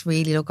so, I just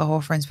really look at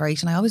her for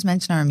inspiration. I always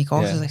mention her in my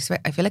courses.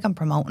 I feel like I'm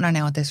promoting her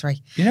now at this rate.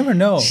 You never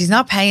know. She's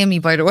not paying me,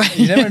 by the way.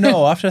 You never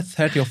know. After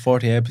 30 or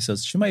 40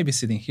 episodes, she might be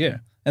sitting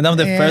here, and I'm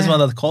the first one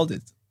that called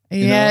it.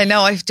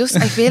 No, I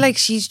feel like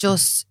she's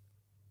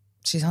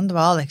on the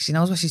ball. Like she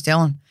knows what she's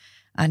doing.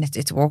 And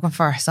it's working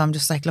for her. So I'm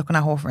just like looking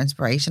at her for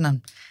inspiration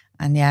and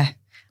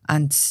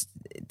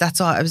that's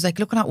all. I was like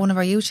looking at one of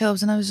her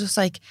YouTubes and I was just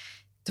like,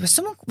 there was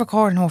someone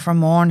recording her from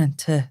morning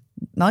to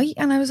night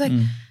and I was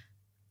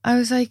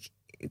like,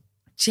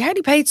 she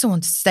hardly paid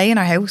someone to stay in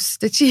her house,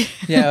 did she?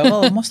 Yeah,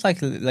 well, most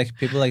likely like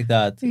people like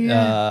that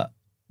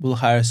will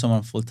hire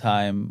someone full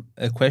time.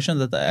 A question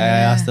that I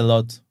asked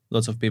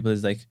lots of people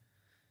is like,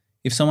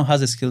 if someone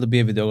has a skill to be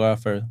a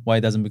videographer, why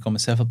doesn't become a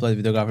self-employed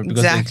videographer?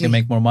 Because they can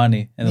make more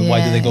money. And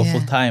why do they go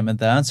full time? And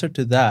the answer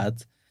to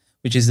that,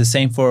 which is the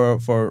same for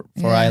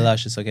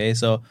eyelashes, okay?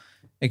 So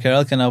a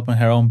girl can open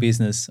her own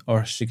business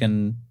or she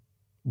can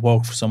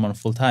work for someone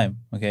full time,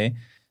 okay?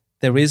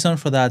 The reason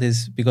for that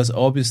is because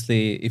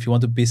obviously if you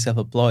want to be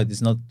self-employed,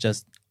 it's not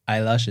just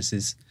eyelashes,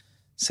 it's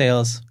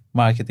sales,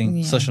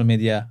 marketing, social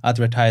media,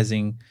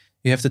 advertising.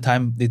 You have to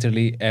time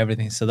literally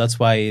everything. So that's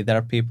why there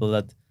are people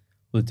that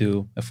will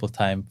do a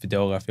full-time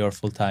videography or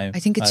full-time. I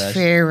think it's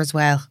fair as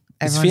well.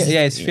 It's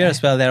fair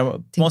as well. There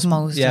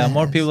are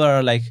more people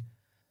are like,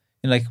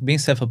 like being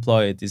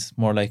self-employed is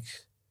more like,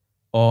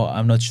 oh,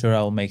 I'm not sure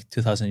I'll make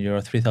 2,000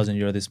 euro, 3,000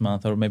 euro this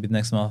month, or maybe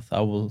next month I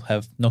will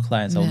have no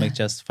clients. I'll make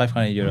just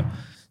 500 euro.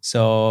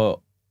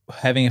 So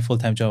having a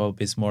full-time job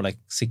is more like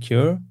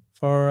secure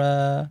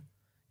for,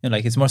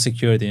 like it's more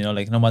security.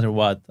 Like no matter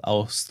what,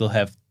 I'll still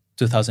have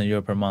 2,000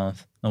 euro per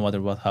month, no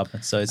matter what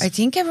happens. So I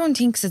think everyone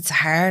thinks it's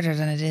harder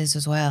than it is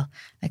as well.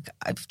 Like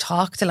I've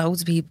talked to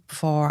loads of people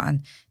before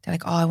and they're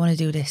like, oh, I want to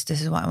do this.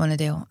 This is what I want to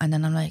do. And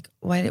then I'm like,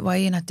 why are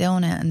you not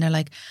doing it? And they're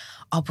like,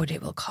 oh, but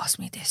it will cost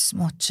me this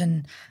much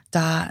and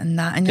that and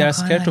that. And they're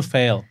scared to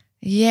fail.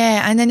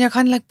 Yeah. And then you're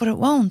kind of like, but it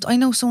won't. I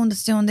know someone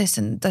that's doing this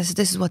and this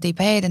is what they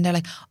paid. And they're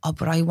like, oh,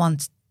 but I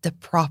want the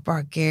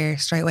proper gear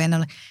straight away. And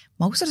I'm like,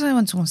 most of the time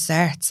when someone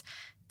starts,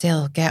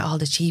 they'll get all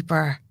the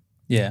cheaper.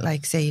 Yeah.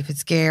 Like say if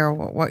it's gear or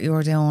what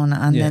you're doing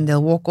and then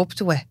they'll walk up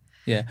to it.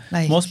 Yeah.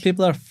 Like, most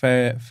people are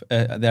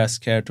they're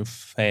scared to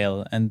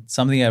fail. And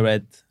something I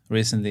read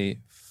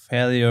recently,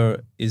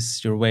 failure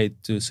is your way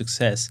to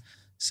success.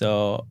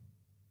 So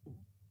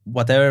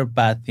whatever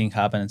bad thing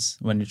happens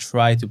when you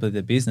try to build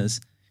a business,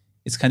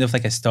 it's kind of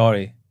like a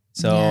story.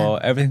 So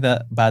everything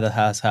that bad that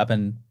has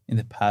happened in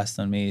the past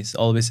on me is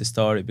always a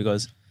story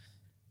because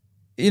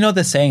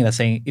the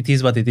saying it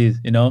is what it is,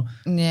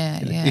 Yeah.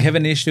 You have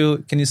an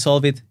issue, can you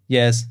solve it?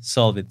 Yes,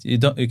 solve it.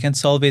 You can't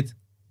solve it,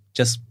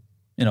 just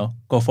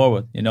go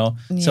forward,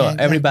 So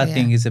every bad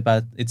thing is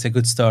it's a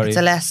good story. It's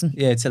a lesson.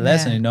 Yeah, it's a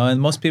lesson, And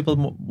most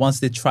people,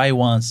 once they try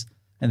once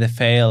and they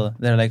fail,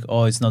 they're like,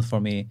 oh, it's not for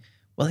me.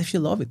 Well, if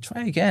you love it,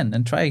 try again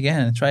and try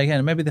again and try again.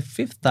 And maybe the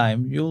fifth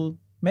time you'll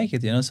make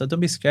it, So don't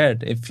be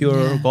scared. If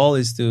your goal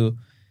is to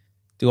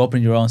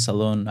open your own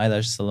salon,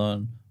 eyelash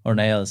salon or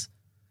nails,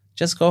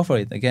 just go for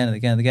it again and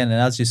again and again.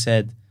 And as you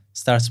said,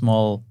 start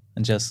small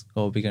and just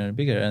go bigger and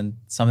bigger. And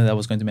something that I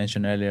was going to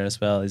mention earlier as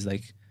well is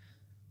like,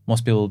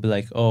 most people will be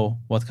like, oh,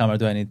 what camera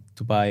do I need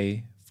to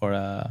buy for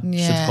a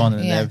shoot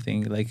content and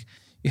everything? Like,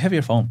 you have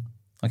your phone,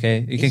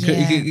 okay?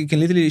 You can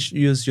literally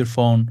use your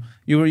phone.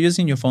 You were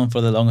using your phone for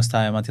the longest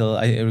time until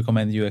I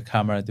recommend you a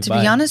camera to buy.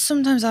 To be honest,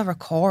 sometimes I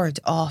record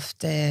off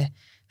the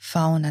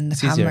phone and the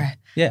camera.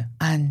 Yeah.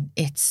 And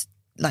it's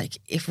like,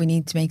 if we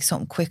need to make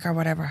something quick or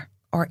whatever,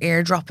 or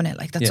airdropping it,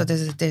 like that's what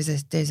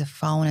there's a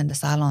phone in the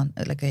salon,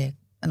 like an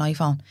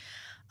iPhone,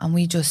 and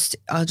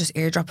I'll just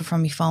airdrop it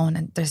from my phone,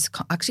 and there's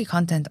actually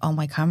content on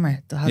my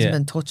camera that hasn't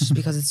been touched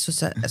because it's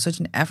just such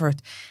an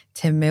effort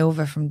to move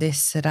it from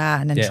this to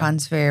that and then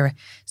transfer it.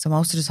 So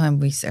most of the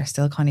time we are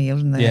still kind of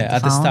using the at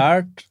phone. The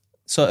start.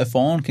 So a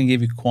phone can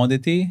give you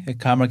quantity, a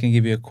camera can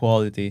give you a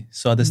quality.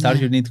 So at the start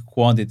you need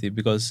quantity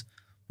because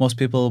most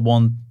people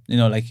want,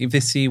 like if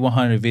they see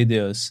 100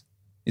 videos,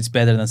 it's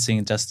better than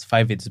seeing just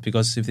 5 videos,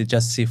 because if they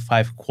just see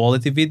 5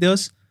 quality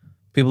videos,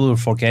 people will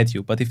forget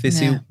you. But if they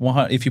see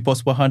if you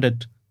post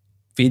 100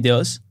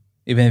 videos,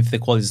 even if the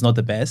quality is not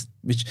the best,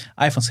 which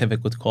iPhones have a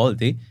good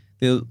quality,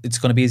 it's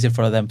going to be easier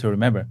for them to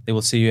remember. They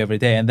will see you every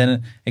day. And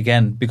then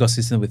again, be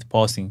consistent with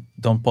posting.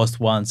 Don't post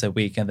once a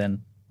week and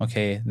then,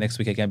 okay, next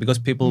week again, because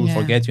people will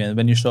forget you. And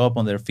when you show up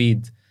on their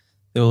feed,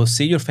 they will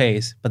see your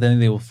face, but then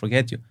they will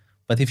forget you.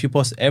 But if you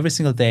post every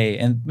single day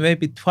and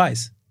maybe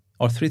twice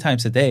or 3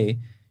 times a day,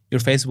 your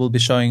face will be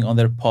showing on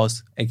their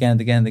post again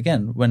and again and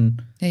again.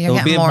 When you're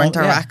getting more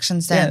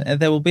interactions then. Yeah, and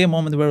there will be a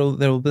moment where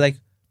there will be like,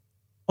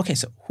 okay,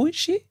 so who is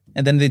she?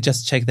 And then they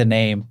just check the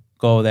name,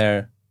 go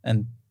there,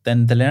 and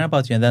then they learn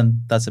about you, and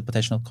then that's a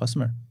potential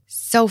customer.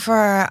 So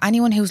for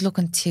anyone who's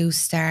looking to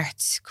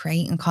start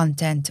creating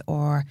content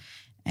or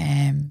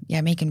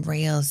making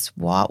reels,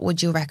 what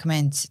would you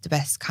recommend the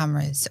best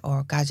cameras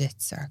or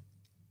gadgets, or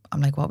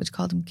I'm like, what would you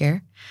call them?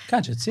 Gear?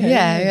 Gadgets,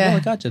 yeah.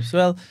 Well, gadgets.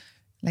 Well,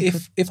 like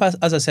if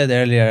as I said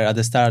earlier, at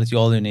the start,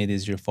 all you need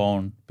is your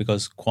phone,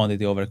 because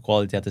quantity over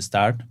quality at the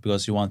start,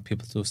 because you want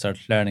people to start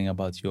learning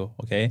about you,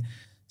 okay?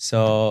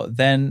 So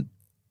then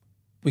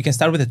we can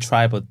start with a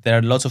tripod. There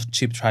are lots of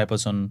cheap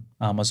tripods on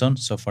Amazon,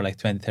 so for like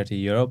 20, 30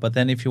 euro. But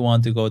then if you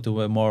want to go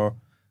to a more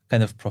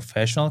kind of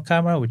professional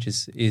camera, which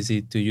is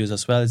easy to use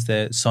as well, it's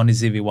the Sony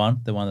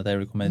ZV-1, the one that I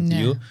recommend to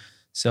you.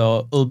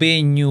 So it'll be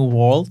a new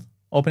world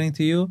opening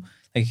to you,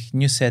 like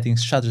new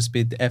settings, shutter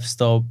speed,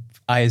 f-stop,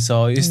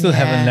 ISO. You still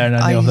haven't learned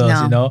any of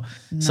those, No.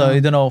 So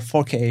you don't know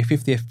 4K,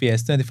 50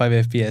 FPS, 25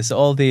 FPS,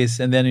 all these.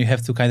 And then you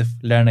have to kind of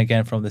learn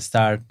again from the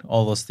start,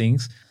 all those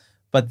things.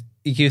 But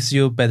it gives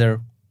you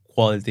better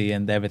quality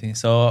and everything.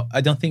 So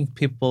I don't think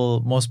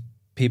most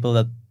people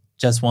that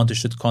just want to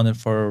shoot content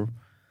for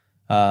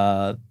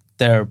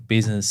their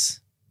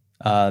business,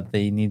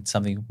 they need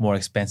something more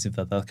expensive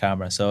than that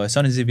camera. So a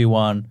Sony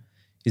ZV-1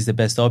 is the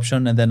best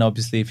option. And then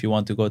obviously if you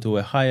want to go to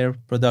a higher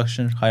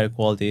production, higher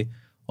quality,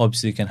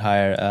 obviously you can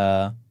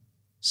hire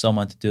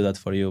someone to do that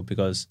for you,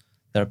 because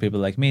there are people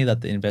like me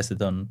that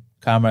invested on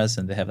cameras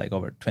and they have like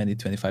over 20,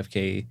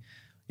 25K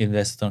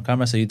invested on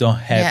camera, so you don't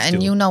have to. Yeah,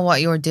 and you know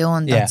what you're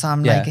doing. That's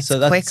like it's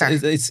so quicker.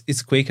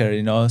 It's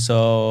quicker,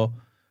 So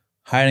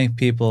hiring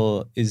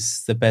people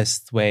is the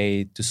best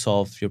way to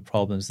solve your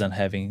problems than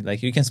having,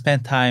 like, you can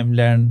spend time,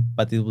 learn,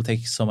 but it will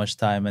take so much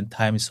time, and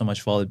time is so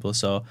much valuable.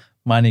 So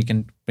money, you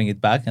can bring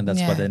it back, and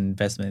that's what an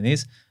investment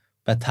is.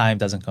 But time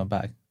doesn't come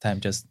back. Time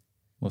just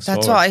moves forward.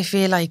 That's what I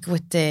feel like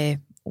with the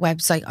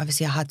website.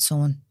 Obviously, I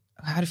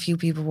had a few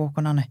people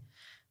working on it,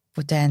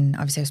 but then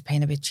obviously I was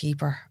paying a bit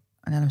cheaper.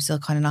 And then I'm still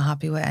kind of not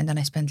happy with it. And then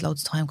I spent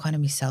loads of time kind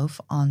of myself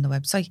on the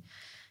website.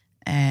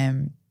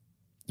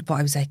 But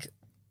I was like,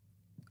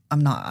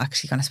 I'm not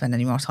actually going to spend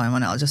any more time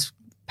on it. I'll just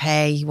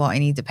pay what I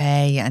need to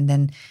pay. And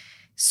then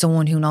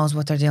someone who knows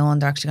what they're doing,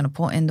 they're actually going to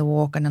put in the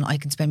work. And then I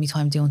can spend my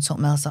time doing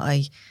something else that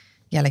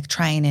like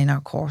training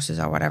or courses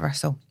or whatever.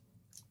 So,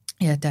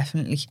 yeah,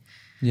 definitely.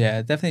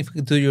 Yeah, definitely. If you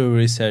could do your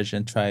research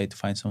and try to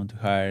find someone to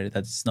hire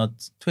that's not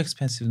too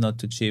expensive, not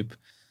too cheap.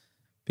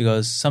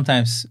 Because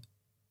sometimes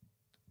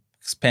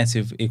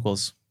expensive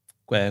equals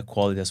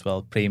quality as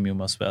well, premium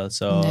as well.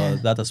 So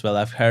that as well.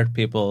 I've heard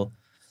people,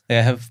 like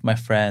I have my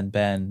friend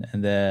Ben,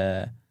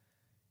 and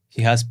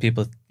he has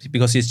people,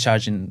 because he's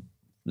charging,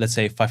 let's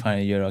say 500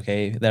 euro,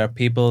 okay? There are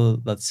people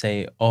that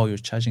say, oh, you're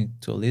charging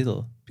too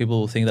little. People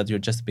will think that you're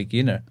just a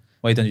beginner.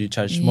 Why don't you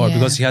charge more?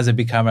 Because he has a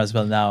big camera as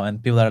well now,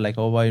 and people are like,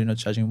 oh, why are you not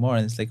charging more?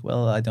 And it's like,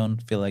 well, I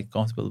don't feel like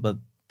comfortable. But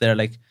they're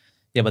like,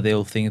 yeah, but they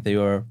will think that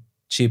you're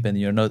cheap and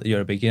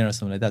you're a beginner or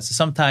something like that. So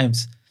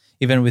sometimes,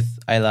 even with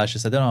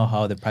eyelashes, I don't know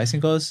how the pricing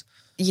goes.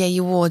 Yeah,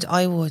 you would.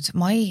 I would.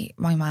 My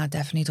mom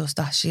definitely does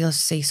that. She'll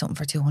say something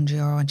for 200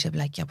 euro and she'll be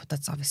like, yeah, but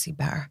that's obviously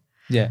better.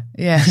 Yeah.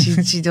 Yeah,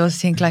 she does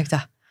think like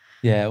that.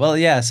 Yeah, well,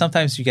 yeah,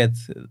 sometimes you get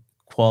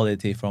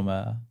quality from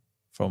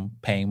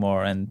paying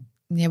more. And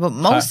yeah, but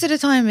most of the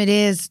time it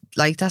is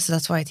like that. So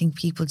that's why I think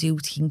people do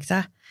think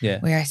that. Yeah.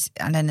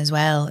 And then as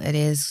well, it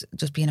is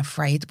just being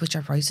afraid to put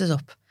your prices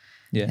up.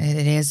 Yeah,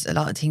 it is. A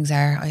lot of things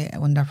are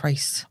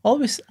underpriced.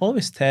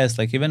 Always test.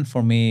 Like even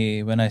for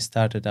me, when I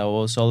started, I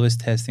was always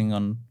testing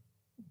on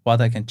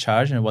what I can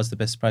charge and what's the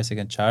best price I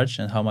can charge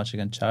and how much I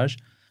can charge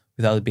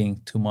without it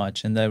being too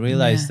much. And I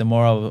realized the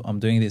more I'm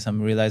doing this,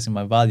 I'm realizing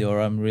my value, or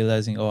I'm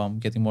realizing, I'm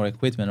getting more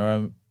equipment,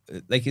 or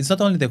like it's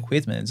not only the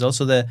equipment, it's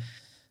also the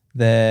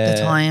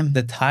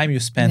time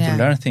you spend to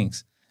learn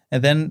things.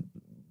 And then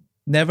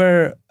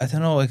I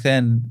don't know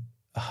again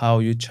how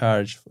you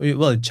charge.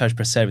 Well, you charge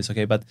per service,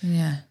 okay, but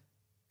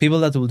people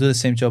that will do the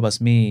same job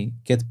as me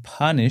get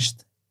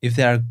punished if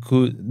they are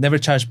good, never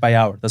charged by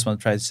hour. That's what I'm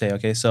trying to say,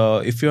 okay? So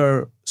if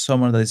you're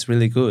someone that is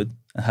really good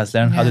and has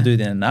learned how to do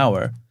it in an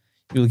hour,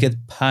 you'll get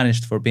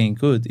punished for being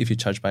good if you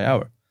charge by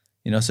hour.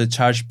 So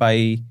charge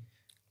by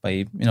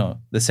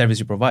the service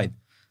you provide.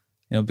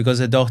 Because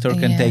a doctor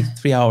can take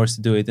 3 hours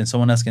to do it and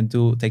someone else can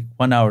take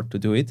 1 hour to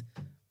do it,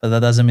 but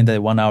that doesn't mean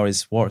that 1 hour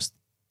is worse.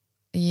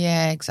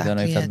 Yeah, exactly. I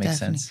don't know if that makes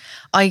sense.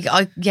 I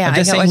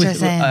get what you're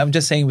saying. I'm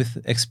just saying with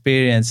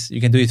experience, you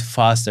can do it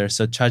faster.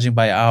 So charging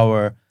by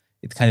hour,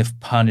 it kind of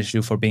punishes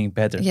you for being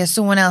better. Yeah,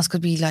 someone else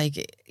could be like,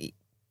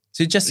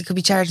 so it could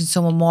be charging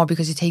someone more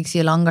because it takes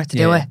you longer to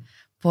do it.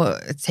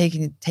 but it's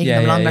taking Yeah,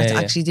 them yeah, longer yeah, to yeah.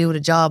 actually do the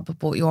job.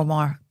 But you have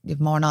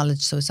more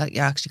knowledge, so it's like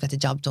you actually got the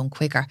job done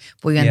quicker.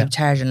 But you end Yeah. up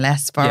charging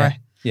less for Yeah, it.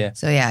 yeah.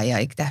 So yeah,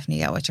 I definitely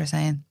get what you're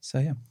saying. So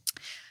yeah.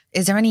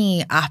 Is there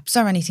any apps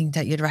or anything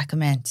that you'd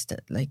recommend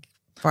that like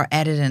for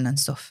editing and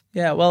stuff?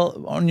 Yeah,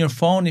 well, on your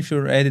phone, if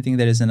you're editing,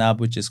 there is an app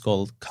which is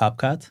called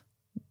CapCut.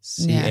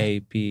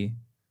 CapCut.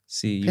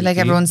 I feel like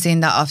everyone's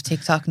seen that off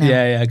TikTok now.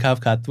 Yeah,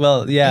 CapCut.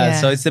 Well, yeah,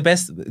 so Yeah. it's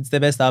the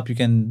best app you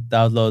can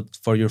download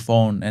for your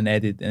phone and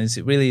edit, and it's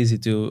really easy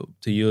to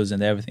use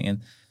and everything.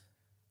 And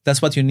that's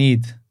what you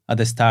need at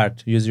the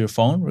start. Use your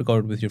phone,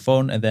 record with your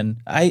phone, and then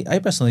I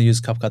personally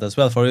use CapCut as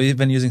well for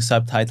even using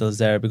subtitles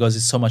there because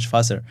it's so much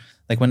faster.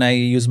 Like when I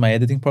use my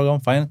editing program,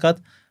 Final Cut,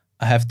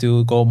 I have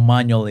to go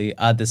manually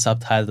add the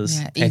subtitles,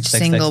 Yeah, text, each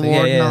single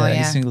word.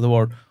 each single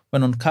word.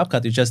 When on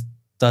CapCut, it just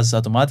does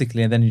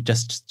automatically, and then you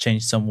just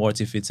change some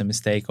words if it's a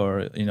mistake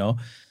or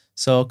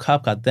So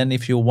CapCut. Then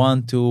if you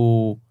want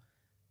to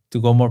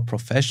go more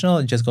professional,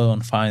 you just go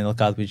on Final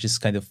Cut, which is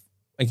kind of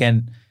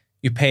again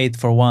you pay it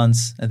for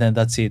once and then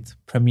that's it.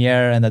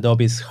 Premiere and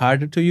Adobe is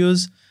harder to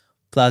use,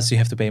 plus you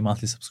have to pay a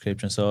monthly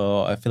subscription.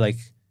 So I feel like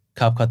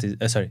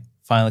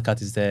Final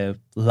Cut is the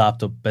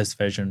laptop best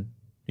version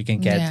you can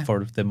get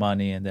for the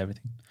money and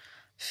everything.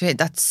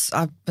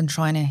 I've been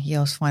trying to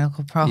use Final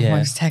Cut Pro. Yeah. I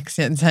was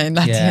texting and saying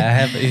that.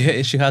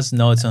 Yeah, she has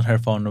notes on her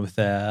phone with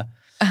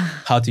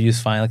how to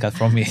use Final Cut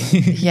from me.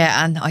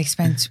 Yeah, and I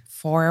spent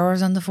 4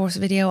 hours on the first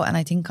video, and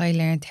I think I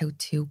learned how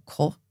to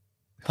cut,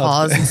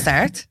 pause, and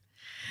start.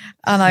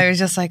 And I was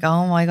just like,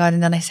 oh my God.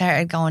 And then I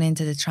started going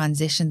into the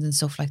transitions and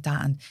stuff like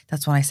that. And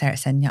that's when I started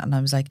sending it. And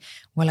I was like,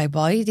 will I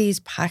buy these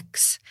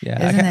packs?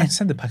 Yeah, I can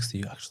send the packs to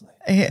you actually.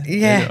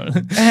 Yeah.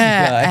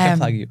 I can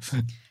plug you.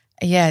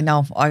 Yeah,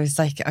 no, I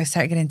started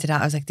getting into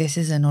that. I was like, this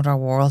is another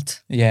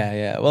world.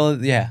 Yeah. Well,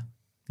 yeah,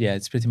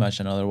 it's pretty much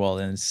another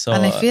world. And so.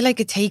 And I feel like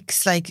it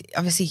takes, like,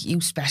 obviously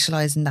you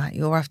specialize in that.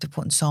 You have to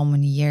put in so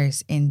many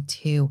years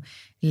into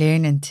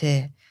learning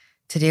to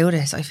do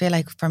this. I feel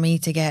like for me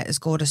to get as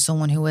good as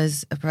someone who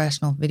is a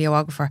professional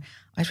videographer,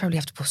 I'd probably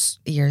have to put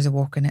years of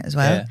work in it as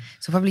well. Yeah.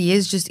 So probably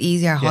is just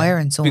easier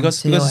hiring someone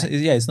because do it.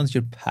 It's not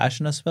your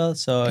passion as well.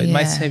 So it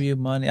might save you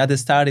money. At the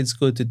start, it's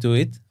good to do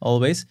it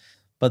always.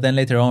 But then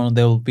later on,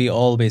 there will be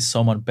always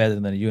someone better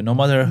than you. No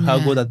matter how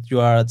good that you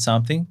are at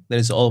something, there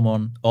is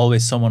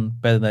always someone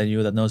better than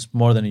you that knows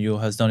more than you,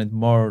 has done it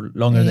more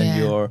longer than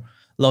you, or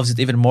loves it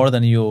even more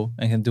than you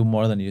and can do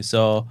more than you.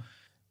 So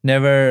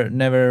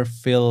never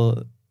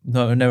feel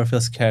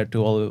scared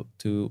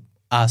to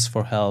ask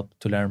for help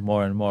to learn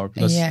more and more,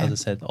 because as I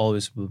said,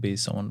 always will be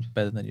someone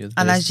better than you.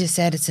 And as you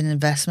said, it's an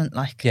investment.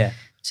 Like, you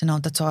know,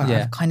 that's what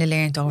I've kind of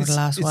learned over the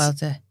last while.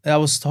 I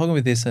was talking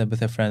with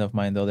a friend of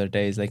mine the other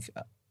day. It's like,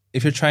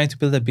 if you're trying to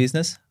build a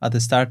business, at the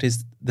start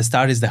is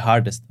the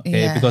hardest.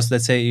 Okay, because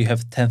let's say you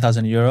have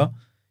 10,000 euro,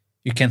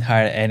 you can't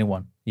hire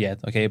anyone yet.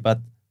 Okay, but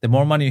the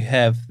more money you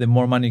have, the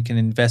more money you can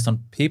invest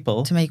on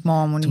people to make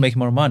more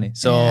money.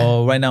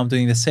 So right now I'm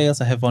doing the sales.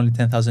 I have only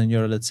 10,000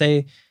 euro. Let's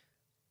say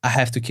I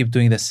have to keep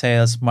doing the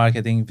sales,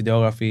 marketing,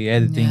 videography,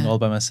 editing all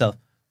by myself.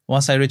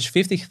 Once I reach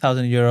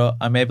 50,000 euro,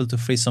 I'm able to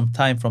free some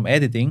time from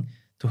editing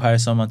to hire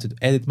someone to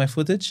edit my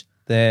footage,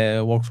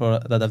 the work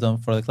that I've done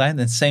for the client.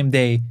 And same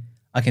day,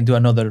 I can do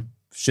another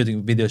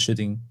video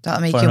shooting.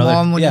 That'll make you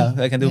more money. Yeah,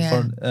 I can do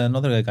for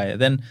another guy.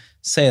 Then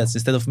sales,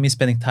 instead of me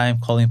spending time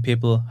calling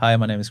people, hi,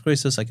 my name is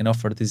Christos, I can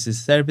offer this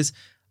service.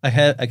 I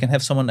can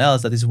have someone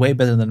else that is way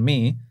better than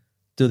me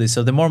do this.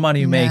 So the more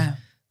money you make,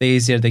 the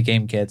easier the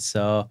game gets.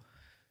 So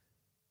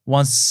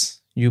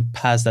once you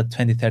pass that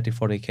 20, 30,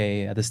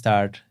 40K at the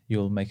start,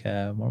 you'll make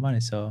more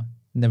money. So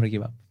never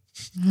give up.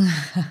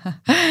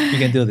 You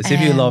can do this.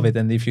 If you love it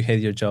and if you hate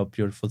your job,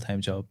 your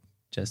full-time job,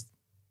 just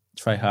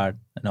try hard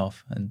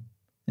enough. And,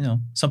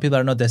 some people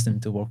are not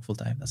destined to work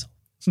full-time. That's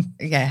all.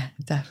 Yeah,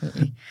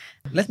 definitely.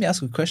 Let me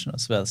ask you a question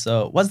as well.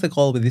 So what's the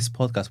goal with this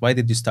podcast? Why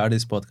did you start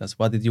this podcast?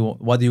 What do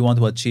you want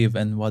to achieve?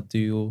 And what do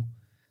you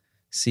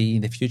see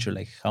in the future?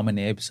 Like how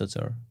many episodes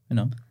or,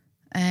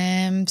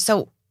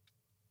 So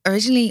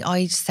originally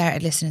I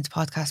started listening to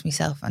podcasts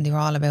myself, and they were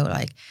all about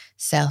like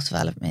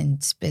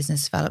self-development,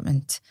 business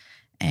development.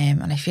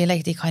 And I feel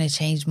like they kind of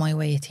changed my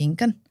way of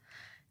thinking.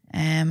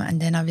 And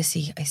then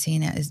obviously I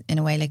seen it as, in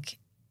a way, like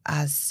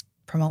as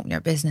promoting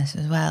your business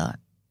as well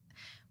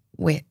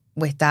with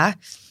that.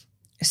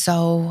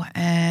 So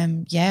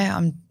I'm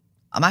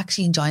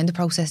actually enjoying the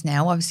process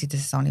now. Obviously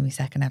this is only my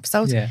second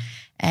episode.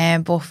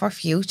 But for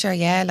future,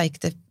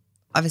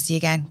 obviously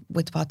again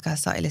with the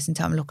podcast that I listen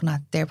to, I'm looking at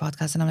their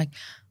podcast and I'm like,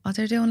 oh,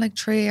 they're doing like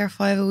 3 or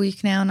 5 a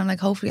week now, and I'm like,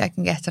 hopefully I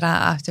can get to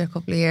that after a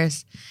couple of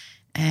years.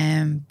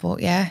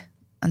 But yeah,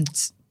 and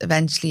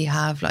eventually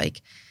have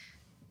like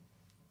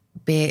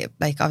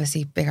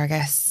obviously bigger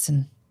guests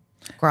and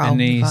grow.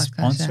 Any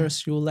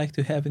sponsors you would like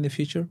to have in the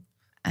future?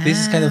 This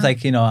is kind of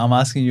like, I'm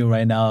asking you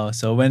right now.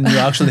 So when you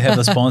actually have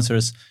the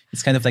sponsors,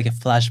 it's kind of like a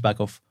flashback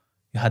of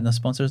you had no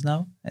sponsors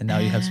now and now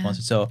you have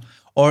sponsors. So,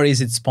 or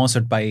is it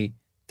sponsored by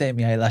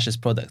Demi Eyelash's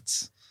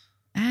products?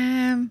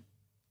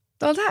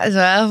 Well, that as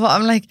well. But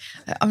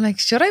I'm like,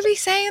 should I be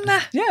saying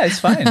that? Yeah, it's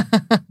fine.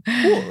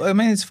 Well, I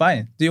mean, it's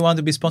fine. Do you want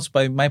to be sponsored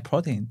by My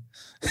Protein?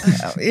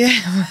 Yeah,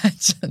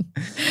 imagine.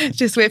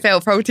 Just whip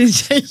out protein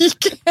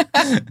shake.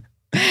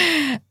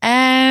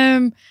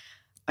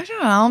 I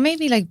don't know,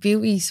 maybe like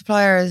beauty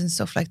suppliers and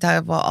stuff like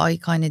that, what I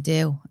kind of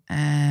do.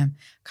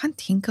 Can't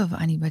think of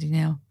anybody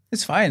now.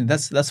 It's fine.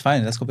 That's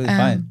fine. That's completely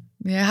fine.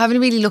 Yeah, I haven't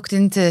really looked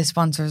into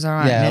sponsors or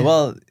anything. Yeah,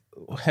 well,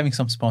 having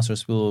some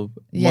sponsors will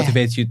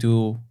motivate you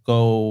to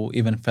go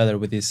even further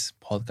with this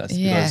podcast.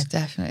 Yeah, because,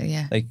 definitely,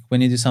 yeah. like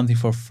when you do something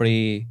for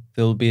free,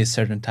 there will be a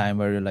certain time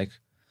where you're like,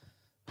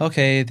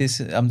 okay,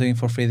 I'm doing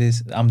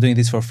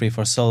this for free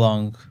for so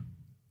long.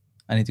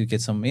 I need to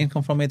get some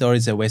income from it, or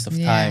it's a waste of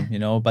time, you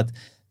know. But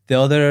the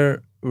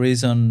other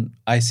reason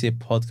I see a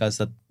podcast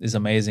that is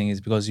amazing is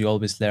because you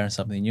always learn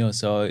something new.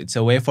 So it's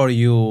a way for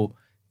you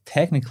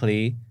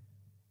technically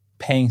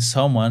paying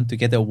someone to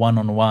get a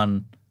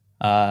one-on-one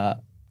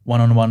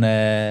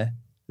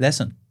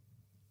lesson.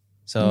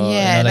 So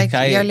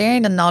yeah, you're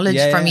learning the knowledge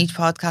from each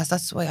podcast.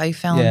 That's why I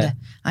found it.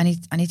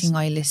 Anything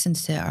I listened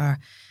to, or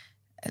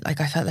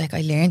like I felt like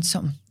I learned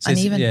something. So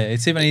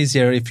it's even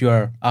easier if you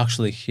are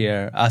actually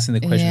here asking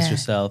the questions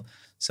yourself.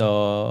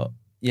 So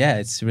yeah,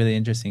 it's really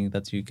interesting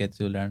that you get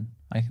to learn.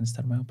 I can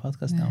start my own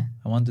podcast now.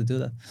 I want to do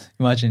that.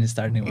 Imagine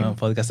starting my own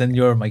podcast and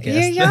you're my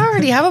guest. You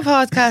already have a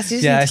podcast.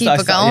 You just need to keep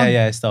it going.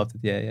 I stopped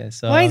it. Yeah.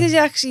 So why did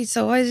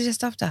you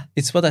stop that?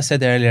 It's what I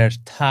said earlier,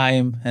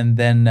 time. And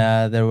then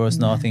there was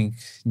nothing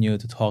new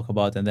to talk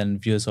about. And then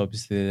views,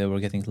 obviously, they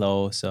were getting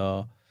low.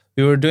 So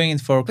we were doing it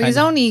for but you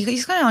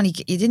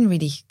didn't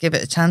really give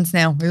it a chance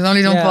now. We've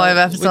only done 5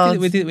 episodes.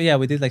 We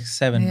did like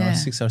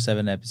 6 or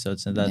 7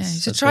 episodes, and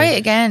so try it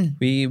again.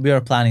 We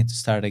are planning to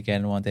start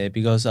again one day,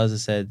 because as I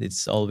said,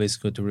 it's always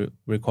good to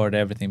record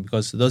everything,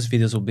 because those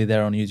videos will be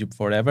there on YouTube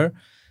forever.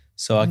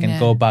 So I can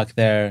go back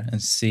there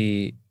and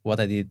see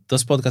what I did.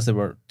 Those podcasts that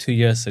were 2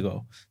 years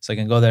ago. So I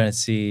can go there and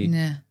see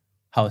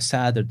how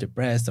sad or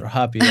depressed or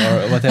happy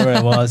or whatever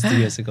it was 2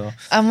 years ago.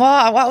 And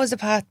what was the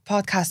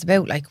podcast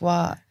about? Like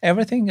what?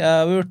 Everything.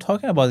 We were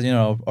talking about,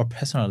 our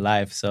personal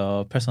life.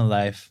 So personal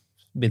life,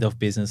 bit of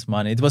business,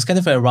 money. It was kind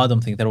of a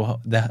random thing. It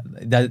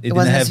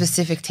wasn't a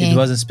specific thing. It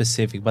wasn't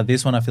specific. But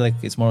this one, I feel like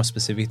it's more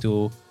specific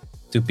to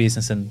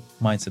business and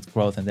mindset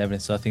growth and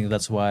everything. So I think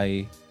that's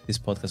why this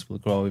podcast will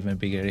grow even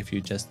bigger if you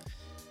just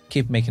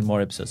keep making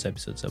more episodes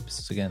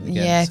again.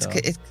 Yeah,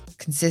 it's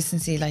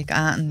consistency,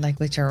 and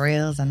with your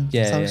reels and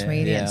social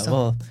media and stuff.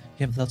 Well,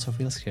 you have lots of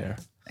reels here.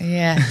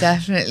 Yeah,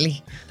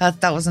 definitely.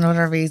 That was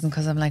another reason,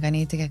 because I'm like, I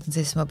need to get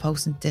consistent with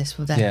posting. This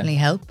will definitely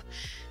help.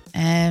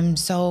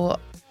 So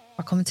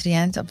we're coming to the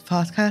end of the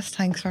podcast.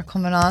 Thanks for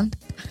coming on.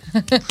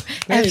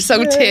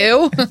 Episode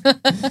 2.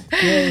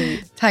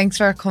 Thanks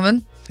for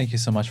coming. Thank you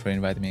so much for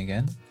inviting me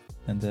again.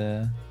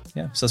 And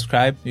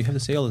subscribe. You have to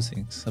say all those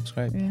things.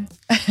 Subscribe.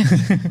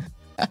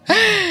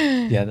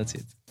 Yeah, that's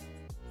it.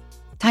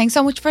 Thanks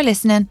so much for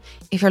listening.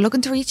 If you're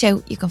looking to reach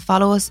out, you can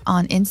follow us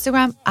on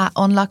Instagram at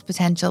Unlocked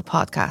Potential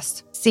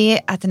Podcast. See you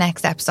at the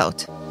next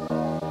episode.